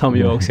 isn't it? Tom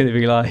York's going to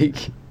be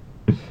like,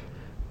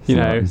 you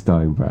know, his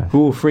dying breath. We're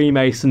all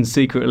Freemasons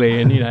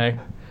secretly, and you know,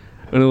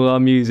 and all our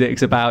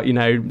music's about, you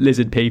know,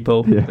 lizard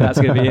people. Yeah.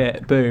 That's going to be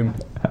it. Boom.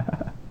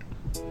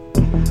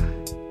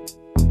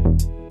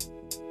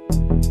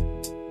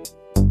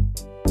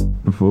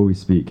 Before we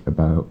speak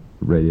about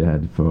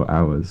Radiohead for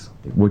hours,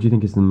 what do you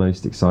think is the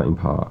most exciting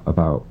part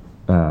about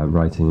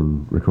writing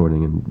and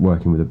recording and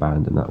working with a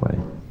band in that way?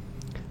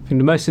 I think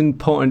the most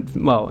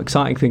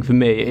exciting thing for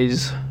me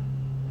is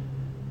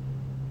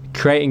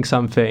creating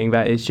something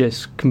that is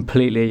just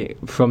completely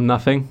from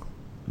nothing.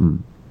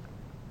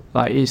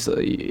 Like, it's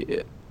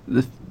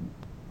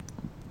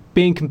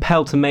being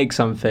compelled to make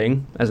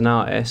something as an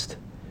artist.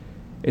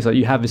 It's like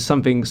you have this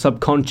something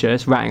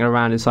subconscious rattling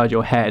around inside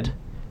your head,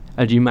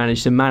 and you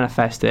manage to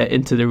manifest it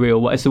into the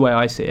real world. It's the way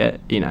I see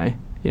it, you know.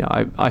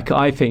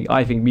 I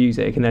think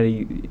music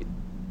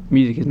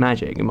music is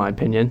magic, in my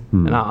opinion,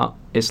 and art.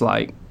 It's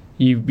like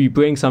you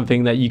bring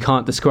something that you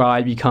can't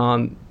describe, you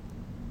can't,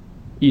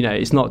 you know,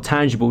 it's not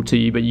tangible to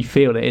you, but you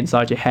feel it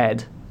inside your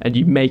head, and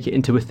you make it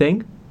into a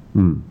thing.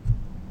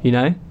 You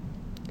know,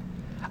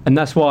 and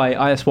that's why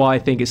I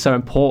think it's so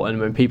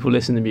important when people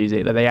listen to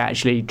music that they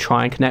actually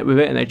try and connect with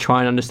it and they try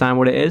and understand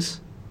what it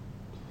is.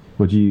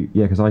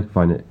 Because I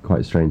find it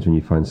quite strange when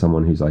you find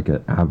someone who's like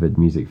an avid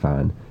music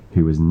fan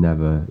who has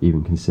never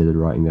even considered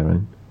writing their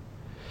own.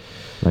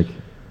 Like,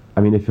 I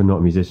mean, if you're not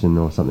a musician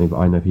or something, but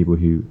I know people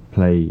who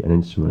play an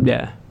instrument.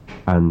 Yeah.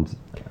 And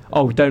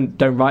don't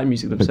write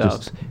music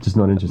themselves. Just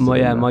not interested.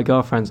 My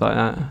girlfriend's like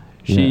that.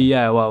 She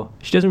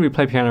doesn't really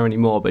play piano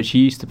anymore, but she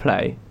used to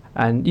play,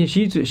 and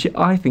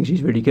I think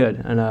she's really good.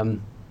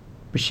 And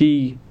but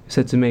she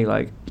said to me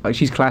like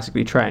she's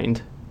classically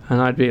trained,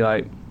 and I'd be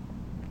like,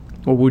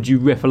 well, would you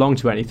riff along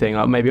to anything?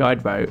 Like maybe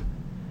I'd wrote.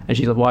 And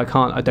she's like,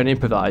 well, I don't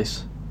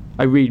improvise.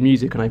 I read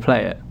music and I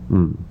play it.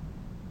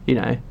 You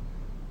know,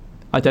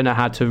 I don't know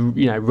how to,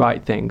 you know,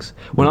 write things.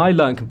 When I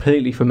learned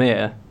completely from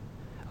ear,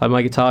 like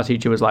my guitar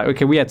teacher was like,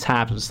 okay, we had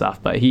tabs and stuff,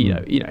 but he,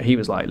 you know, he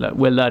was like, look,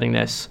 we're learning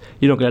this.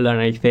 You're not going to learn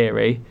any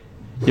theory.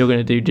 You're going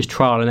to do just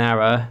trial and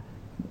error,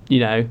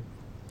 you know,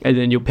 and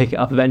then you'll pick it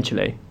up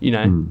eventually, you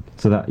know.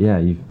 So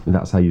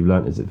that's how you've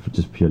learned. Is it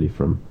just purely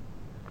from?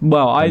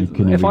 Well,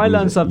 if I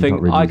learn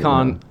something, I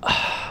can't.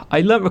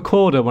 I learnt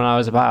recorder when I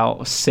was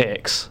about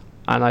 6,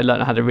 and I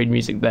learned how to read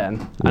music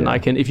then. And I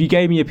can, if you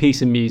gave me a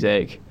piece of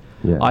music,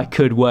 I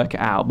could work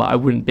it out, but I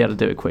wouldn't be able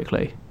to do it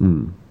quickly.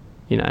 You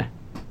know,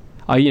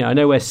 I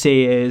know where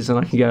C is, and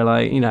I can go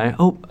like, you know,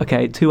 oh,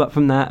 okay, 2 up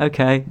from that,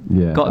 okay,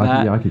 got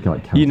that. I could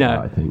like count that,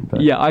 I think.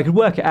 But. Yeah, I could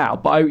work it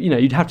out, but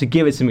you'd have to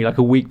give it to me like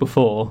a week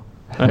before.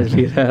 I'd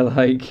be there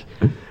like,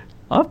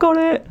 I've got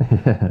it.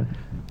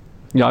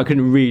 Yeah, I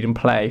couldn't read and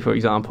play, for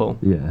example.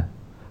 Yeah.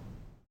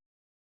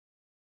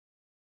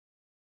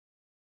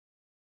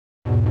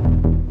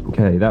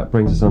 Okay, that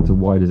brings us on to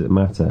why does it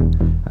matter?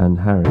 And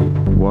Harry,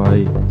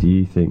 why do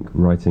you think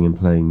writing and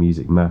playing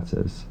music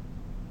matters?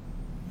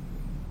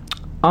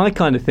 I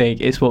kind of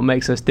think it's what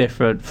makes us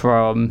different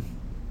from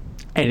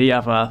any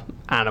other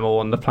animal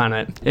on the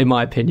planet, in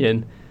my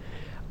opinion.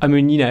 I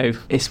mean, you know,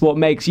 it's what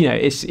makes, you know,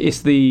 it's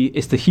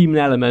the human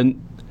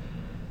element,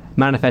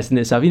 manifesting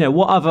itself. You know,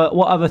 what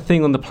other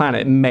thing on the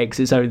planet makes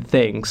its own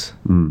things?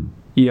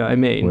 You know what I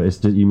mean? Well,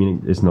 you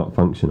mean it's not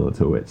functional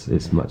at all?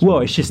 It's much. Well,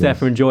 it's just there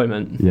for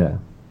enjoyment. Yeah.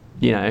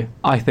 You know,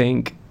 I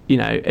think, you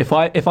know, if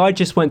I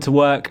just went to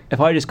work, if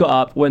I just got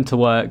up, went to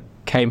work,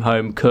 came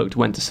home, cooked,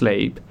 went to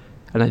sleep,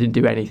 and I didn't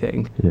do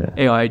anything,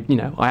 I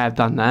have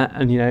done that,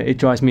 and you know, it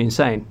drives me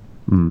insane.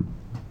 You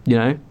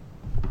know,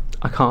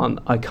 I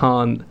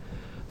can't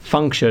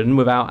function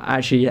without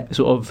actually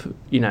sort of,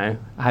 you know,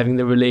 having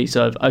the release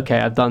of, okay,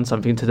 I've done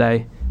something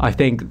today. I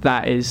think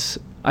that's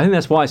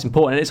why it's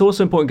important. And it's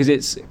also important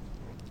because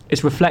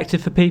it's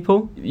reflective for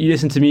people. You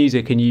listen to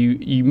music and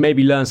you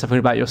maybe learn something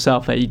about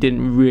yourself that you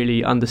didn't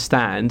really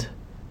understand,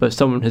 but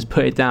someone has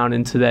put it down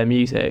into their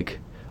music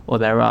or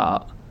their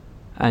art,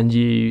 and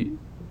you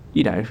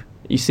know,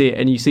 you see it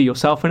and you see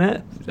yourself in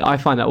it. I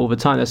find that all the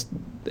time. That's,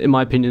 in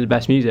my opinion, the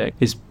best music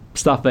is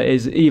stuff that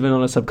is even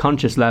on a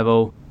subconscious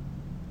level.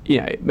 You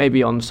know,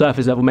 maybe on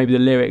surface level, maybe the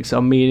lyrics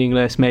are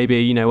meaningless, maybe,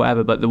 you know,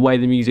 whatever, but the way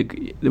the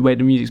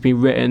music's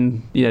been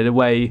written, you know, the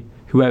way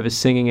whoever's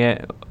singing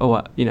it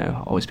or, you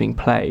know, or it's being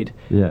played,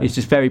 it's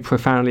just very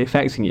profoundly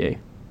affecting you.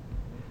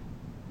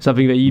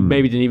 Something that you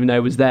maybe didn't even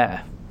know was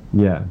there.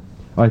 Yeah.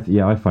 I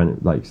find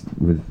it, like,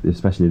 with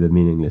especially the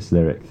meaningless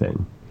lyric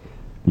thing,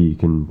 you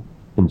can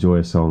enjoy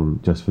a song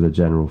just for the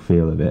general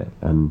feel of it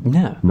and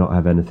not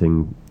have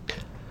anything,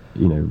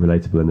 you know,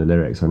 relatable in the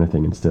lyrics or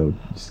anything, and still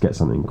just get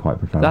something quite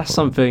profound. That's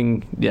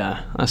something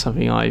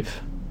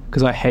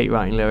because I hate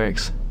writing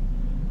lyrics.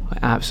 I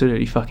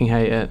absolutely fucking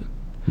hate it.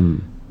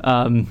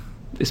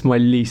 It's my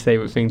least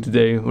favourite thing to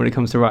do when it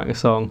comes to writing a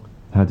song.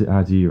 How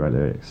do you write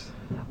lyrics?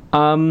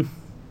 Well,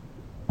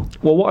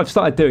 what I've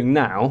started doing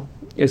now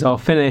is I'll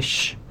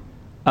finish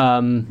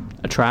a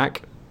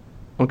track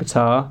on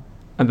guitar,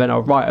 and then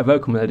I'll write a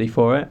vocal melody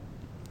for it,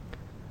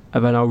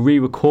 and then I'll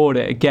re-record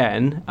it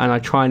again, and I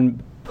try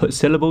and put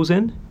syllables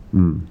in,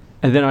 and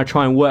then I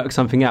try and work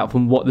something out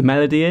from what the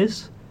melody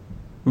is,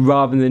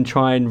 rather than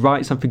try and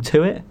write something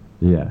to it.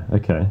 Yeah,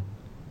 okay.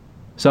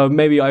 So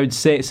maybe I would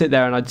sit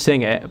there and I'd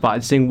sing it, but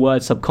I'd sing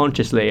words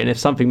subconsciously, and if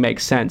something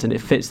makes sense and it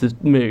fits the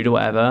mood or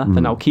whatever,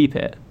 then I'll keep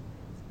it.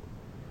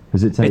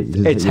 Does it take?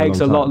 It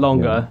takes a lot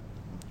longer,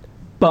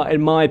 but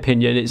in my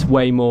opinion, it's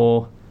way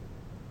more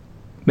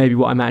maybe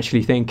what I'm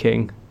actually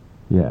thinking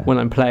when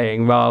I'm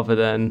playing, rather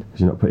than...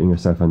 Because you're not putting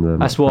yourself under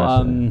that's what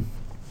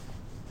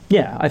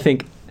pressure. I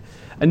think.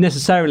 And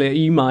necessarily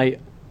you might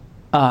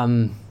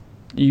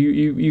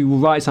you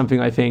write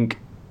something, I think,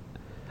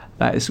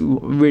 that is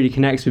really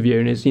connects with you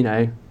and is, you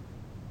know,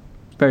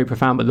 very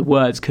profound, but the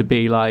words could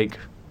be like,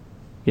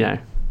 you know,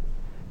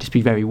 just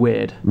be very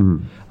weird.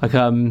 Like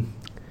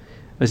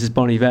there's this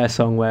Bon Iver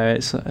song where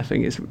I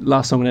think it's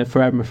last song in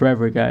Forever and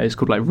Forever Ago, it's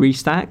called like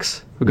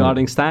Restacks,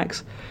 regarding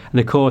stacks, and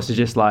the chorus is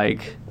just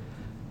like,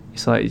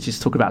 it's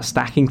just talking about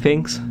stacking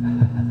things.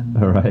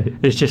 All right.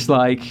 It's just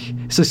like,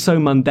 it's just so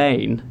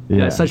mundane. You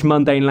know, it's such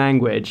mundane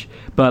language,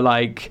 but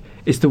like,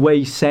 it's the way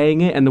he's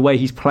saying it and the way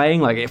he's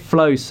playing, like it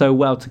flows so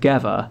well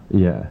together.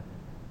 Yeah.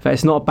 But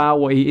it's not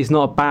about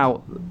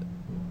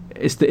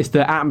it's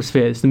the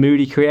atmosphere, it's the mood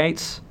he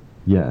creates.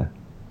 Yeah.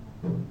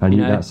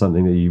 And that's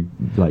something that you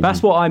like.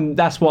 That's what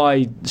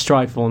I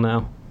strive for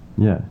now.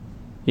 Yeah.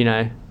 You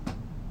know.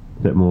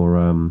 A bit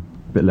more,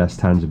 bit less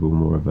tangible,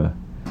 more of a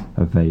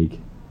vague.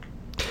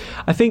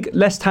 I think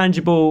less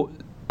tangible.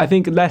 I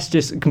think less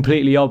just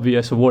completely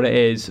obvious of what it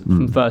is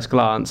from first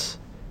glance.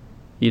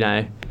 You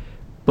know,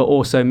 but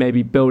also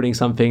maybe building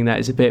something that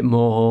is a bit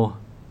more.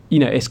 You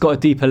know, it's got a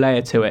deeper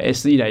layer to it.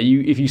 It's, you know,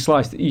 if you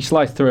slice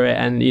through it,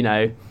 and you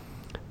know,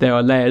 there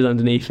are layers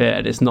underneath it,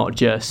 and it's not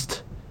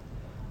just.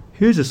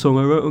 Here's a song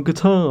I wrote on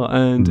guitar,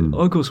 and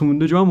I got someone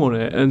to drum on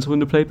it and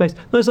someone to play bass.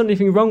 There's not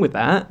anything wrong with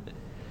that,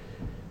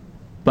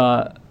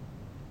 but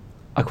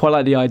I quite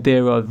like the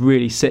idea of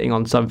really sitting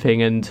on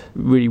something and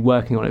really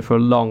working on it for a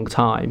long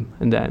time,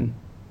 and then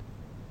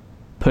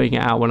putting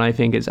it out when I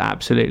think it's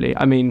absolutely.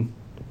 I mean,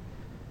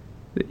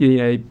 you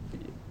know,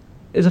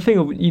 it's a thing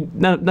of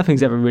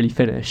nothing's ever really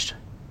finished,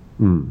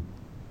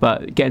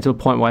 but getting to a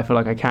point where I feel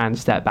like I can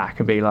step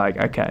back and be like,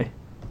 okay,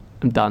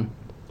 I'm done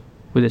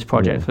with this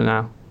project for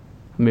now.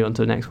 Move on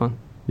to the next one.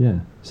 Yeah.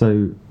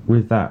 So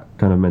with that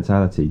kind of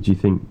mentality, do you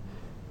think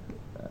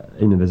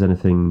there's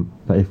anything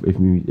that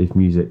if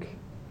music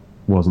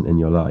wasn't in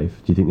your life,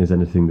 do you think there's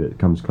anything that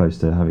comes close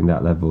to having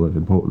that level of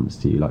importance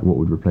to you? Like, what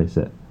would replace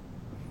it?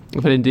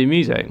 If I didn't do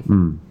music?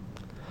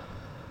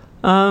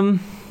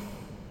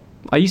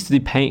 I used to do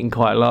painting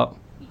quite a lot.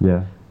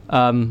 Yeah.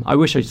 I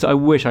wish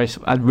I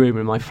had room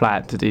in my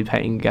flat to do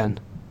painting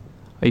again.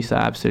 I used to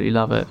absolutely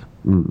love it.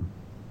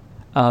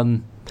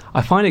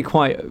 I find it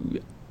quite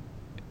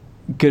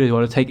good as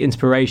well to take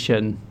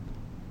inspiration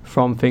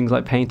from things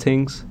like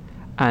paintings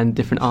and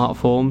different art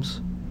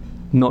forms,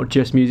 not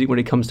just music when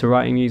it comes to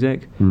writing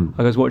music.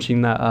 I was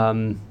watching that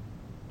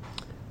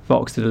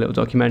Vox did a little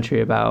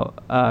documentary about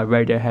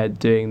Radiohead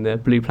doing the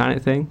Blue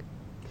Planet theme.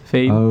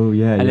 Oh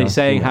yeah. And they're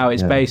saying how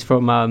it's based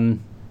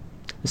from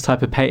this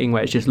type of painting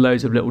where it's just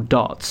loads of little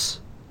dots,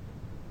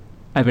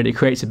 and then it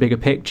creates a bigger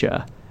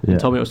picture, And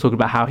Tommy was talking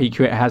about how he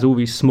has all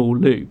these small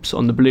loops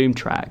on the Bloom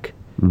track,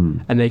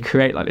 and they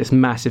create like this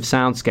massive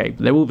soundscape.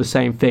 They're all the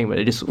same thing, but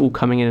they're just all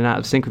coming in and out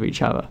of sync with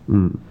each other.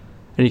 And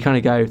you kind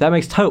of go, that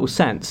makes total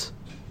sense.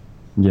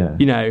 Yeah.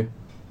 You know,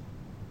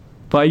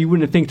 but you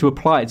wouldn't think to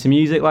apply it to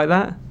music like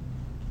that.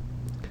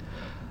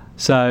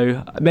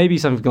 So maybe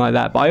something like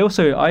that. But I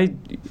also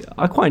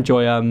I quite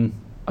enjoy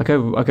I go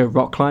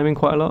rock climbing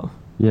quite a lot.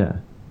 Yeah.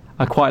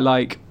 I quite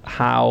like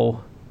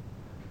how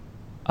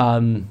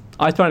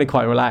I find it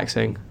quite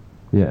relaxing.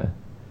 Yeah.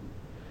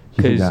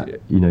 Because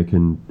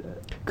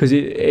because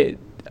it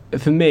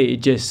for me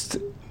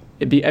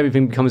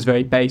everything becomes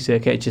very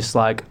basic. It's just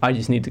like I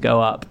just need to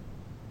go up.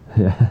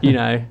 Yeah. You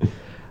know,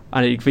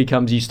 and it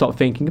becomes, you stop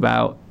thinking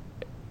about,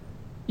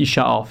 you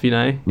shut off. You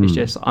know, it's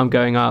just I'm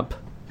going up.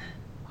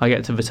 I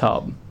get to the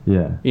top.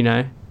 Yeah. You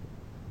know.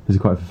 Is it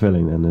quite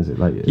fulfilling then? Is it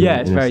like? Yeah,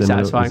 it's very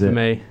satisfying for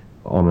me.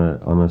 On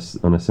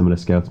a similar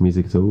scale to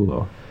music at all,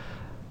 or?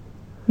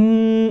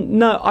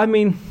 No, I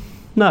mean,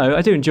 no,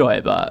 I do enjoy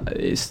it, but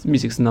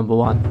music's the number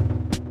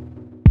one.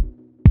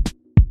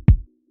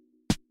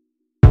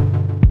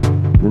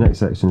 The next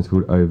section is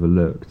called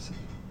Overlooked,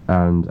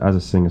 and as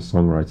a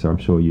singer-songwriter, I'm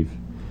sure you've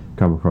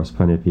come across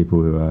plenty of people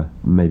who are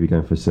maybe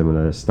going for a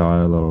similar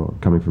style or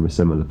coming from a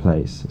similar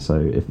place. So,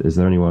 is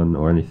there anyone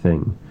or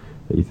anything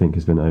that you think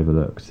has been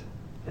overlooked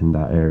in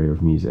that area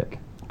of music?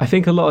 I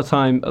think a lot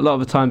of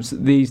the times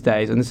these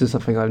days, and this is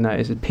something I've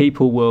noticed, is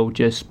people will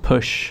just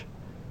push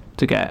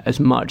to get as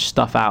much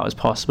stuff out as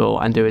possible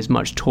and do as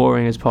much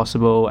touring as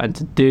possible, and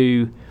to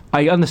do.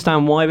 I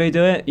understand why they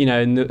do it. You know,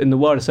 in the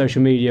world of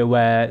social media,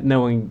 where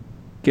no one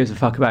gives a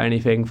fuck about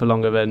anything for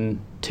longer than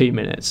 2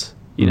 minutes.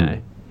 You know,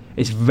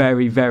 it's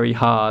very, very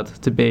hard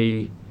to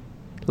be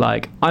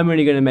like, I'm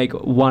only going to make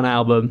one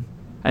album,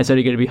 and it's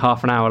only going to be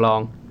half an hour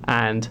long,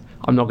 and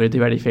I'm not going to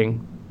do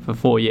anything for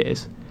 4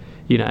 years.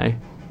 You know.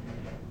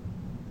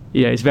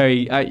 Yeah, it's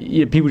very.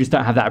 People just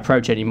don't have that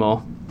approach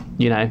anymore,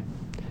 you know.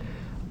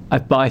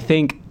 But I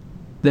think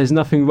there's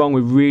nothing wrong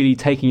with really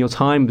taking your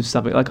time with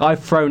something. Like I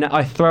throw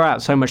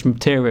out so much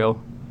material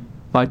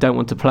that I don't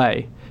want to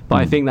play, but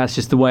I think that's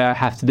just the way I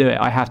have to do it.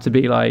 I have to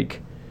be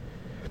like,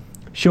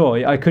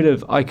 sure, I could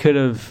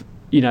have,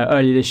 you know,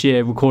 earlier this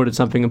year recorded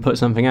something and put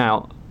something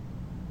out,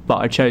 but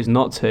I chose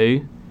not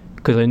to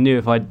because I knew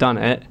if I'd done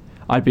it,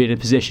 I'd be in a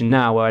position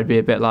now where I'd be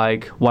a bit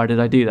like, why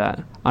did I do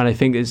that? And I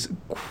think it's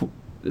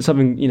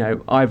something, you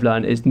know, I've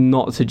learned is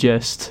not to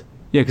just,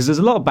 because there's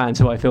a lot of bands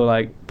who I feel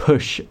like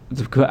push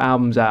to put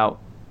albums out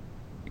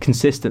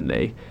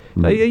consistently.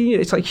 Like,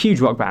 it's like huge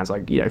rock bands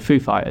like, you know, Foo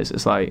Fighters.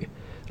 It's like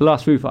the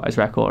last Foo Fighters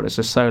record, it's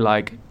just so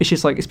like, it's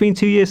just like, it's been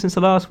 2 years since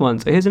the last one,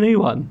 so here's a new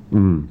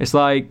one. It's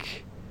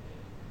like,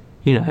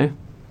 you know,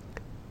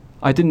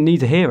 I didn't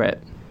need to hear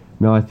it.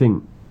 No, I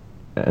think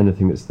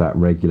anything that's that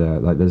regular,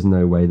 like there's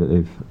no way that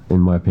they've, in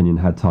my opinion,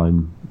 had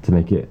time to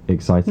make it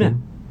exciting.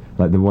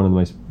 Yeah. Like one of the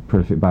most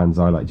prolific bands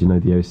I like, do you know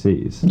the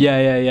OCs?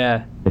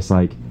 Yeah. It's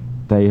like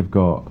they have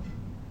got,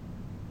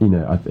 you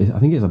know, I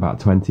think it's about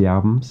 20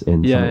 albums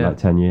in something like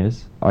 10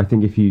 years. I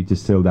think if you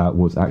distilled out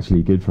what's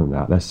actually good from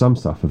that, there's some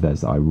stuff of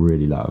theirs that I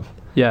really love.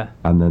 Yeah.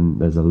 And then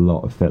there's a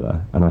lot of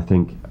filler. And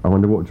I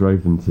wonder what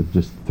drove them to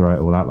just throw it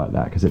all out like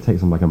that, because it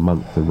takes them like a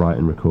month to write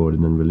and record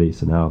and then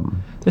release an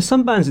album. There's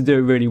some bands that do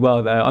it really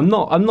well though. I'm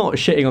not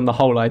shitting on the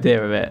whole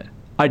idea of it.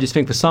 I just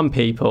think for some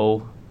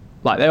people,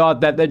 like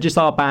there just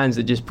are bands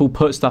that just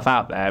put stuff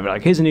out there,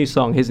 like here's a new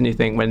song, here's a new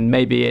thing, when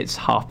maybe it's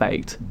half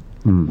baked.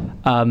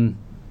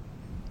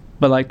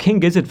 But like King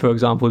Gizzard, for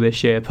example,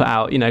 this year put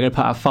out, you know, going to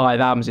put out 5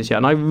 albums this year,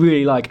 and I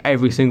really like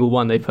every single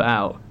one they put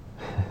out.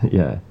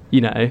 Yeah.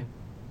 You know.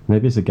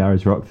 Maybe it's a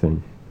garage rock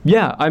thing.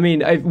 Yeah, I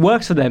mean, it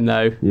works for them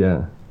though.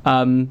 Yeah.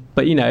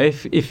 But you know,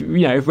 if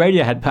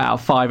Radiohead put out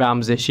 5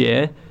 albums this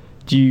year,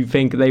 do you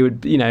think they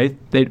would, you know,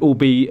 they'd all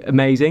be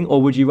amazing,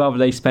 or would you rather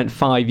they spent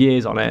 5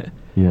 years on it?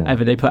 Yeah.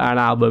 Ever they put out an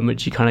album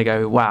which you kind of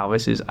go, wow,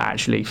 this is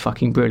actually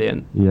fucking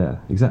brilliant. Yeah,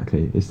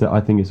 exactly. It's that I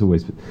think it's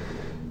always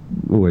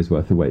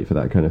worth the wait for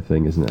that kind of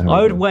thing, isn't it?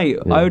 I would wait.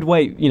 Yeah. I would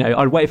wait. You know,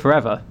 I'd wait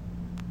forever.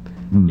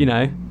 You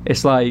know,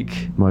 it's like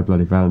My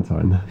Bloody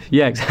Valentine.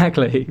 Yeah,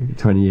 exactly.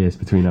 20 years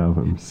between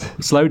albums.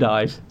 Slow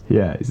dive.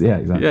 Yeah,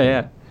 exactly.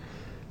 Yeah.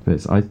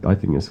 But I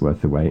think it's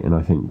worth the wait, and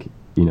I think,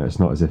 you know, it's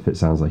not as if it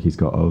sounds like he's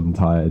got old and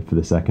tired for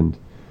the second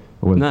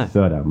or the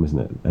third album, isn't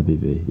it?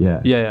 ABV.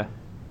 Yeah.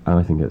 And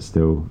I think it's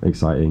still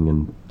exciting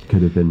and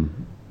could have been.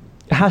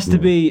 It has to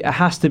be. It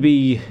has to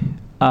be.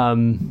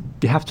 You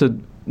have to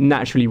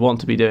naturally want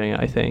to be doing it.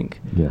 I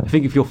think. Yeah. I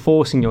think if you're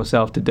forcing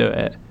yourself to do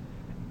it,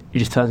 it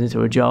just turns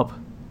into a job.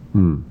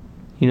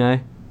 You know.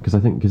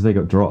 Because they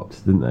got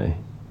dropped, didn't they?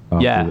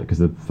 Because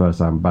the first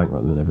album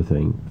bankrupt and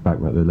everything,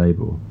 bankrupt the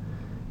label,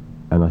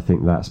 and I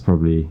think that's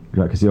probably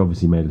because he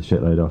obviously made a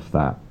shitload off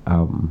that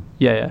album.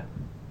 Yeah.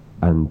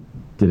 And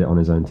did it on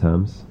his own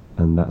terms,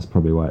 and that's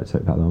probably why it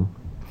took that long.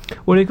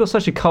 Well, it got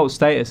such a cult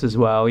status as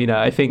well. You know,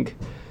 I think,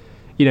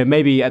 you know,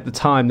 maybe at the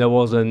time there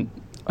wasn't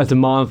a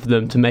demand for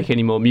them to make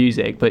any more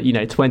music, but you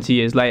know, 20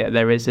 years later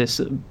there is this,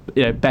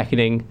 you know,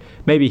 beckoning.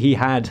 Maybe he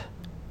had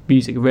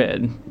music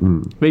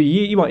written. Maybe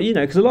you might,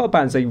 because a lot of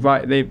bands they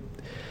write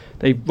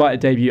a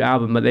debut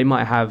album, but they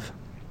might have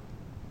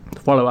the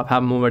follow-up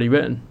album already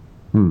written.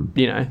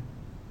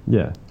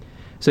 Yeah.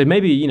 So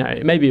maybe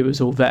it was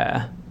all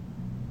there,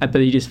 but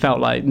he just felt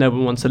like no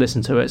one wants to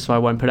listen to it, so I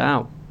won't put it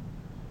out.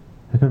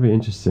 It's going to be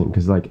interesting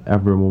because like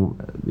everyone,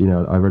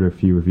 I read a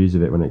few reviews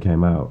of it when it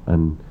came out,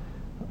 and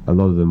a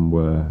lot of them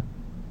were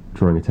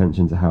drawing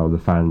attention to how the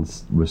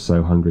fans were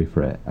so hungry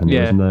for it, and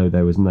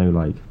there was no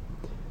like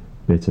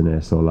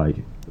bitterness or like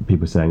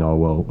people saying, "Oh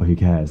well, who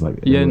cares?" Like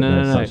such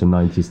a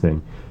 90s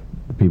thing.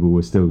 People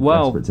were still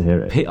desperate to hear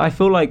it. I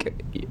feel like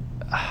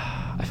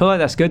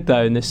that's good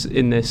though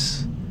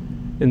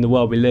in the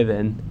world we live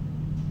in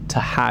to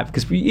have,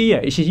 because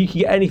it's just, you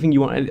can get anything you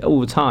want all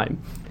the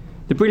time.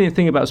 The brilliant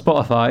thing about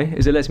Spotify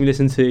is it lets me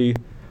listen to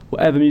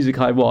whatever music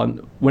I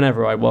want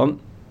whenever I want,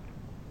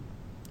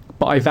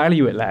 but I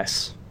value it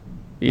less.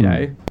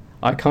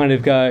 I kind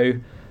of go,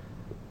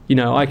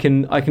 I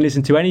can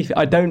listen to anything.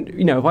 I don't,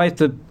 if I had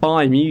to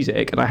buy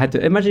music and I had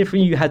to imagine if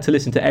you had to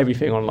listen to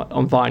everything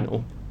on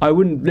vinyl, I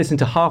wouldn't listen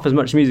to half as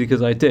much music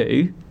as I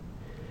do.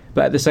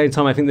 But at the same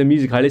time, I think the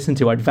music I listen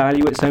to, I'd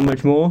value it so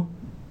much more.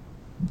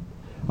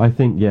 I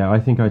think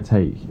I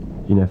take,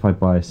 if I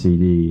buy a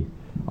CD,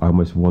 I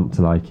almost want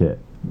to like it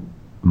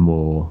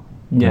more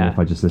than if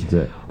I just listen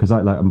to it. Because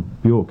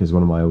Bjork is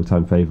one of my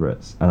all-time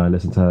favourites, and I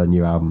listened to her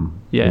new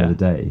album the other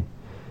day,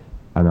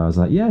 and I was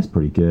like, yeah, it's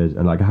pretty good,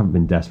 and like I haven't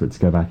been desperate to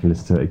go back and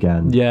listen to it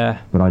again. Yeah.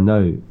 But I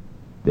know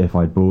if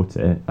I'd bought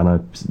it, and I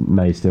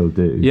may still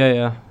do.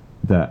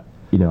 That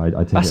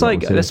I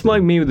take. That's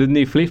like me with the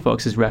new Fleet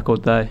Foxes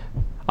record though.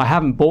 I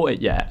haven't bought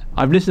it yet.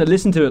 I've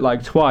listened to it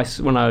like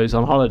twice when I was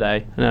on holiday,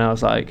 and then I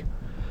was like,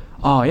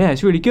 oh yeah,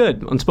 it's really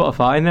good on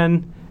Spotify, and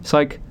then it's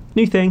like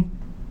new thing.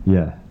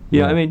 Yeah. You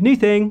know what I mean? New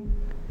thing.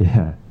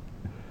 Yeah.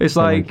 It's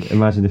like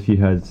imagine if you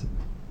heard,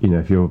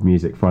 if your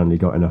music finally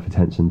got enough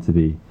attention to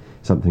be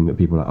something that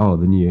people are like, oh,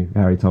 the new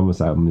Harry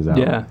Thomas album is out.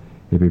 Yeah.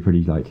 It'd be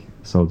pretty like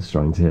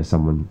soul-destroying to hear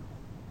someone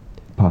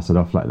pass it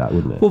off like that,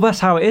 wouldn't it? Well,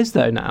 that's how it is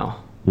though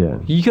now. Yeah.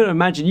 You got to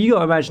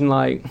imagine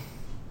like,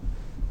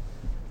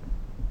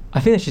 I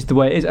think that's just the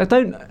way it is. I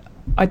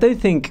don't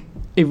think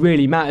it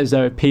really matters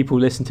though if people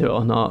listen to it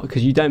or not,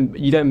 because you don't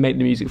make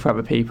the music for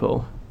other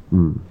people.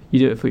 You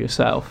do it for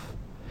yourself.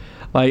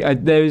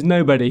 Like there is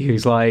nobody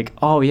who's like,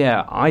 oh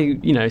yeah,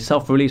 I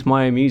self-release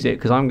my own music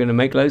because I'm going to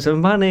make loads of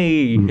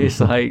money. It's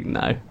like,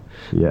 no.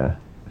 Yeah.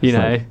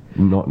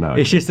 Not now.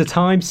 It's just a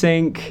time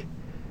sink.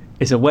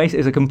 It's a waste.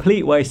 It's a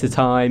complete waste of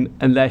time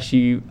unless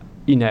you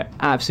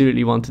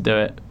absolutely want to do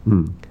it.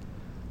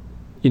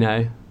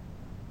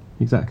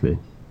 Exactly.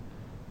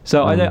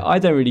 So I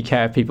don't really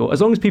care if people, as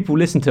long as people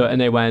listen to it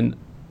and they went,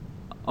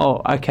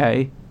 oh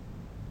okay,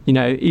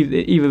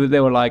 either they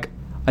were like,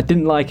 I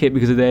didn't like it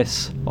because of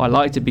this, or I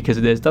liked it because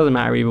of this. Doesn't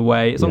matter either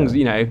way, as long as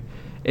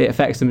it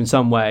affects them in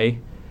some way.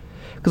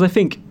 Because I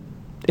think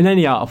in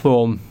any art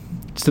form,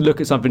 just to look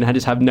at something and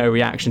just have no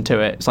reaction to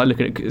it, it's like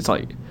looking at, it's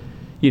like,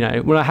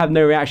 when I have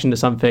no reaction to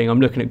something,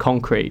 I'm looking at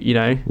concrete,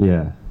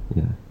 Yeah.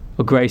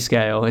 Or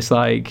grayscale. It's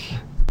like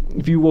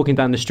if you're walking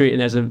down the street and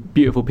there's a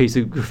beautiful piece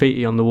of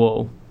graffiti on the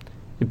wall,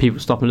 and people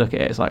stop and look at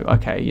it, it's like,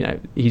 okay,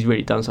 he's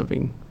really done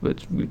something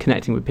with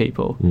connecting with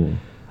people. Yeah.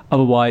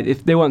 Otherwise,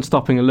 if they weren't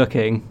stopping and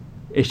looking,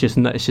 it's just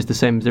the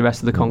same as the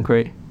rest of the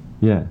concrete.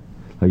 Yeah,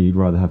 like you'd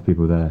rather have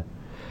people there,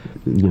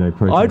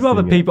 protesting. I'd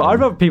rather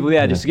people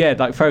there just scared,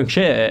 like throwing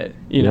shit at it,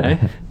 you know.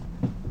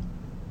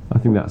 I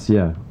think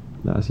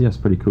that's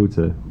pretty cool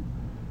to.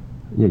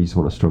 Yeah, you just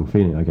want a strong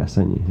feeling, I guess,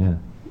 don't you? Yeah.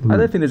 I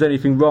don't think there's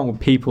anything wrong with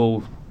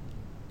people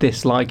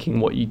disliking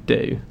what you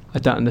do. I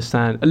don't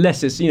understand,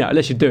 unless it's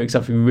unless you're doing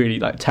something really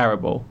like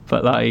terrible,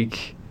 but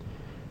like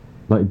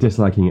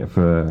disliking it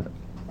for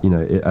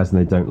as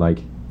they don't like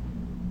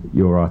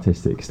your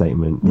artistic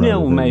statement.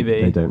 No,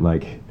 maybe they don't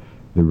like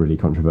the really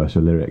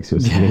controversial lyrics or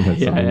something, like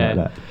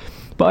that.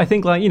 But I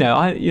think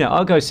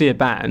I'll go see a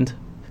band,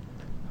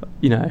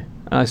 and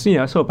I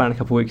saw a band a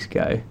couple of weeks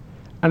ago,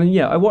 and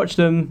I watched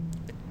them,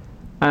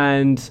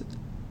 and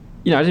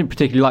I didn't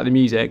particularly like the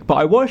music, but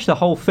I watched the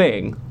whole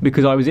thing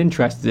because I was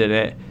interested in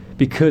it,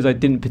 because I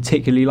didn't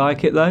particularly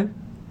like it though.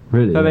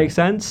 Really? Does that make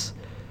sense?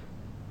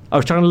 I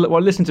was trying to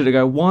listen to it and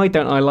go, why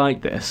don't I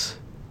like this?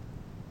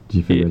 Did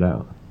you figure it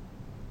out?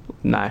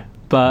 No,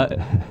 but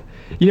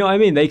you know what I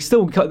mean. They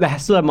still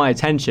have my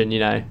attention,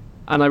 and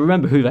I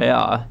remember who they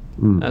are,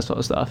 that sort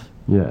of stuff.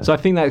 Yeah. So I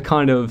think that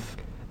kind of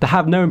to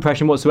have no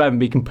impression whatsoever and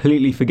be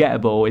completely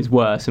forgettable is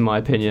worse, in my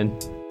opinion.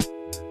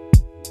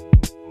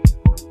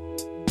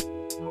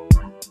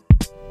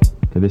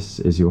 Okay, this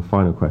is your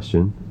final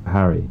question,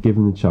 Harry.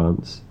 Given the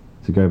chance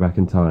to go back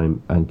in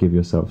time and give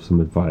yourself some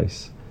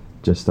advice,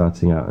 just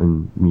starting out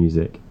in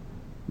music,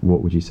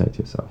 what would you say to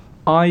yourself?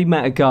 I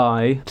met a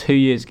guy 2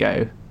 years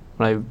ago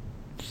when I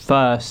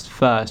first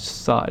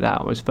started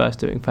out. I was first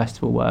doing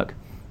festival work.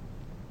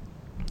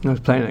 I was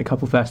playing at a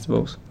couple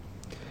festivals.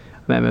 I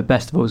met him at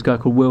festivals, a guy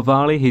called Will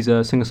Varley. He's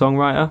a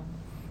singer-songwriter,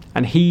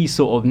 and he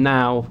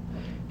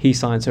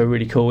signed to a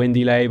really cool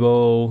indie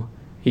label.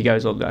 He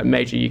goes on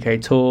major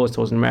UK tours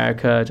in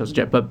America, tours in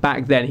Japan. But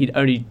back then, he'd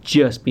only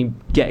just been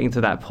getting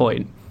to that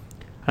point.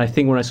 And I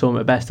think when I saw him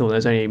at Festival, there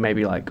was only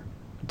maybe like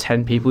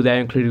 10 people there,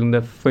 including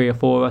the 3 or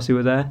 4 of us who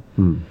were there.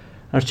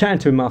 I was chatting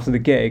to him after the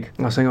gig.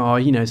 I was saying, oh,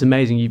 you know, it's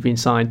amazing you've been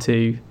signed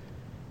to,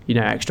 you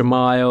know, Extra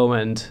Mile,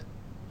 and,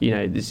 you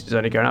know, this is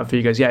only going up for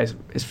you. He goes, yeah,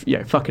 it's you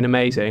know, fucking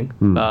amazing.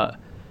 But,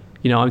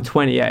 you know, I'm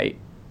 28.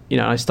 You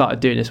know, I started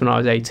doing this when I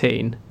was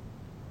 18.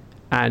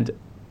 And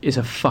it's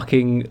a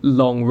fucking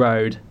long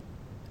road.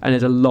 And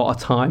there's a lot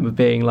of time of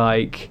being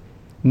like,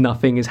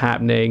 nothing is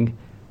happening.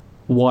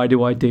 Why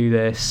do I do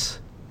this?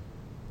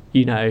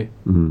 You know?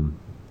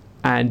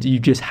 And you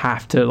just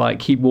have to, like,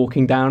 keep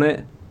walking down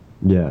it.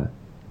 Yeah.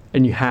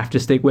 And you have to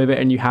stick with it,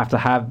 and you have to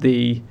have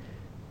the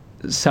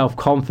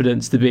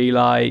self-confidence to be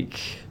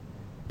like,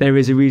 there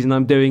is a reason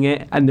I'm doing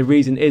it, and the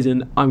reason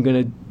isn't I'm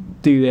going to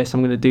do this, I'm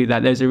going to do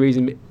that. There's a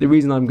reason. The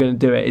reason I'm going to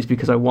do it is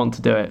because I want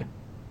to do it.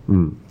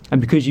 And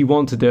because you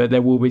want to do it,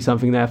 there will be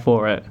something there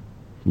for it.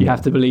 You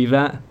have to believe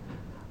that.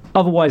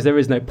 Otherwise, there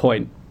is no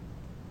point.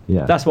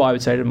 Yeah. That's what I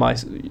would say to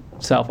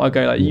myself. I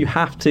go like, you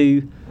have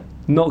to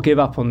not give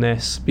up on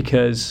this,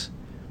 because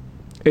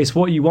it's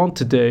what you want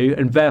to do,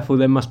 and therefore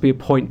there must be a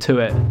point to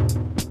it.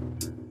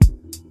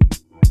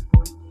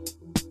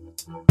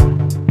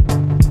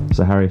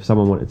 So Harry, if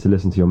someone wanted to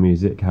listen to your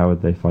music, how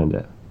would they find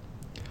it?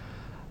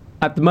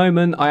 At the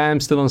moment, I am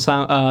still on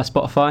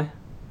Spotify,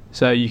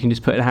 so you can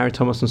just put in Harry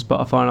Thomas on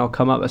Spotify and I'll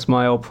come up. That's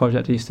my old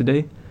project I used to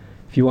do.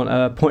 If you want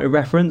a point of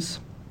reference,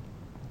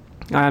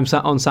 I am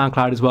on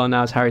SoundCloud as well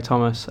now as Harry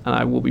Thomas, and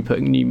I will be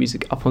putting new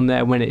music up on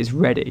there when it is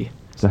ready.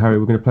 So Harry,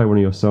 we're going to play one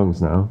of your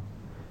songs now.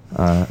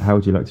 How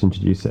would you like to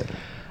introduce it?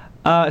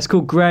 It's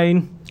called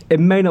Grain. It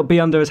may not be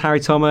under as Harry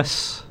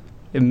Thomas.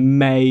 It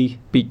may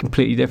be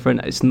completely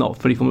different. It's not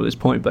fully formed at this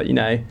point, but, you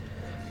know,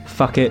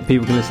 fuck it.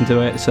 People can listen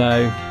to it.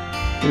 So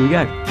here we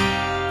go.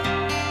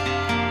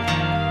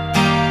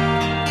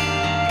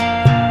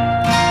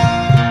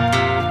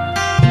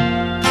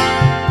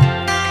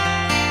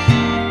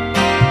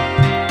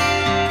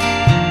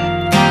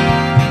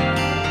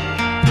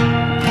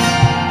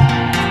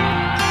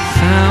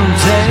 Found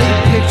a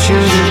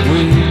picture that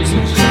we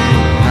took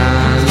on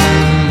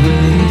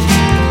Halloween.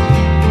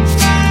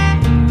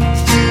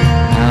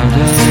 How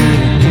did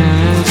it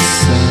get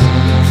so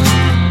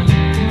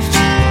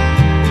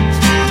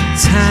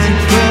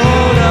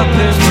tangled up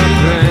in my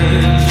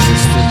brain?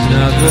 Just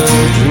another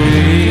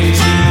dream.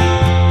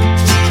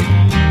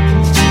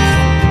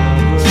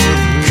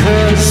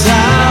 'Cause I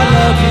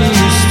love you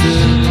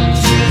still,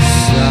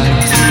 just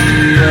like the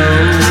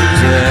old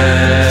days.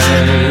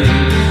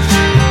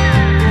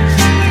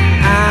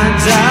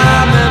 And I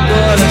meant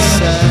what I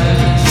said,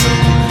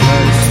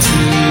 close to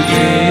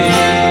me.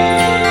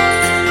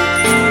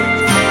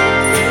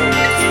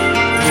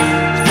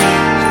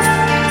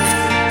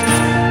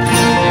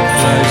 You're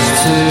close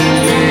to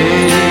me.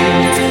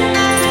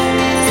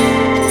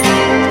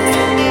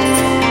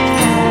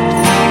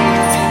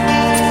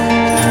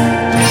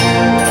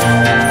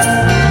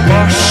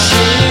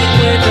 Washing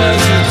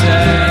windows a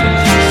day,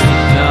 just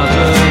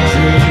another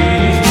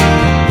dream.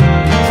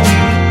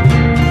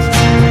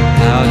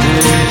 How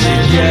did you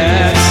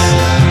get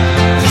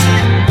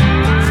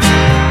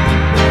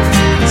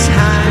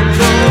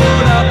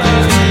tangled up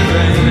in the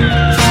rain?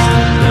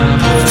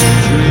 Another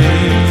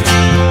dream.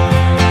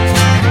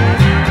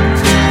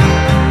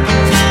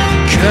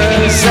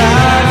 'Cause I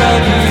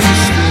love you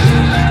still,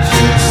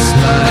 just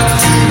like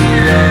the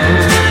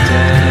old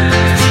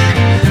days.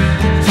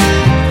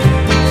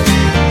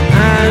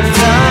 And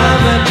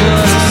I'm a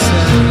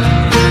person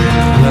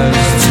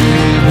close to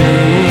me.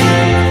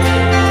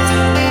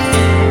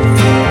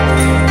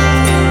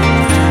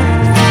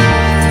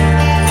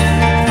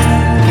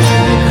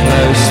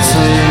 Close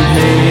to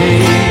me.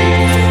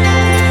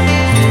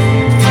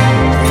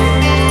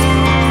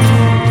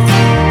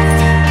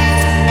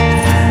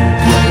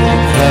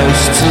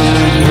 Close to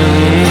me.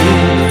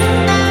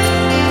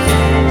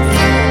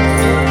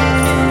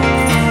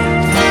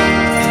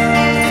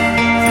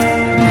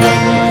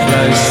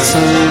 Close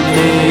to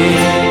me.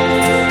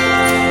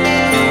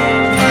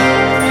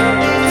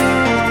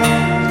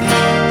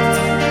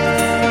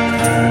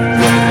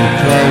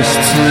 Close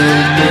to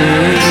me.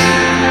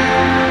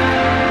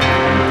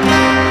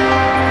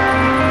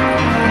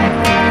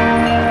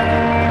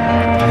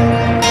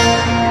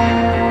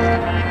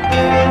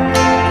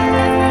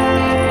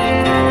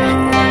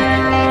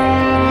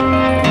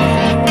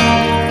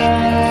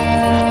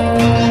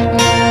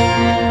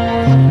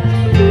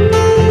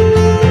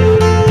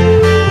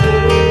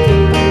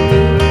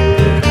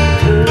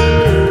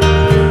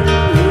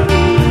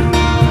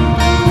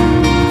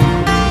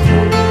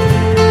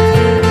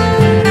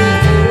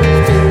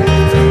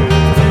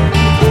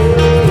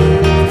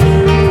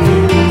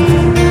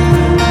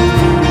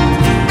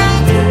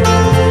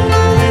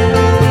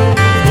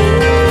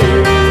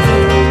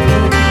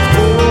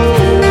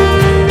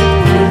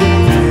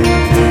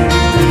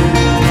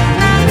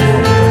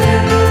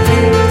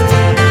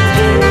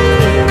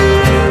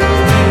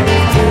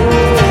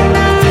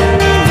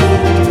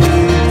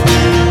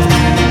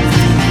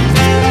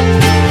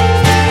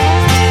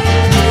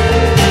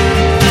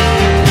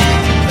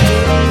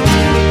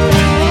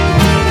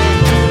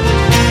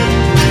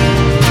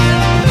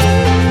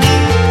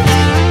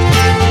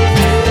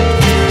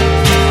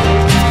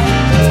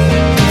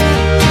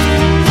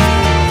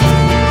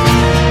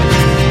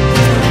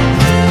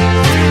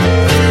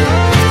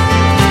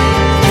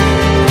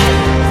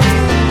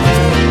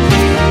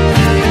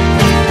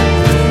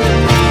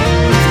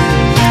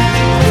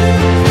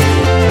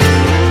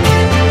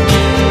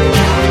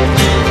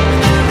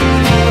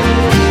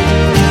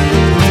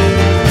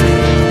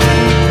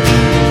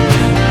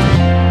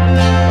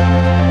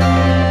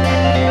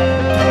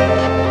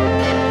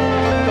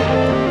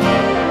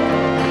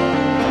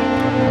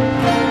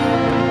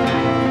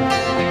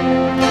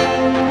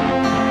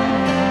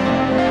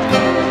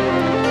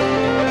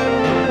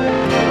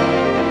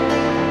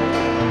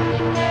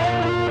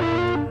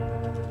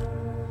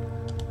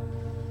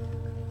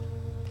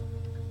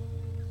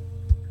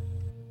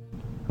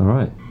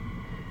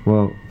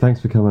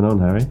 thanks for coming on,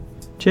 Harry.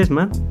 Cheers,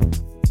 man.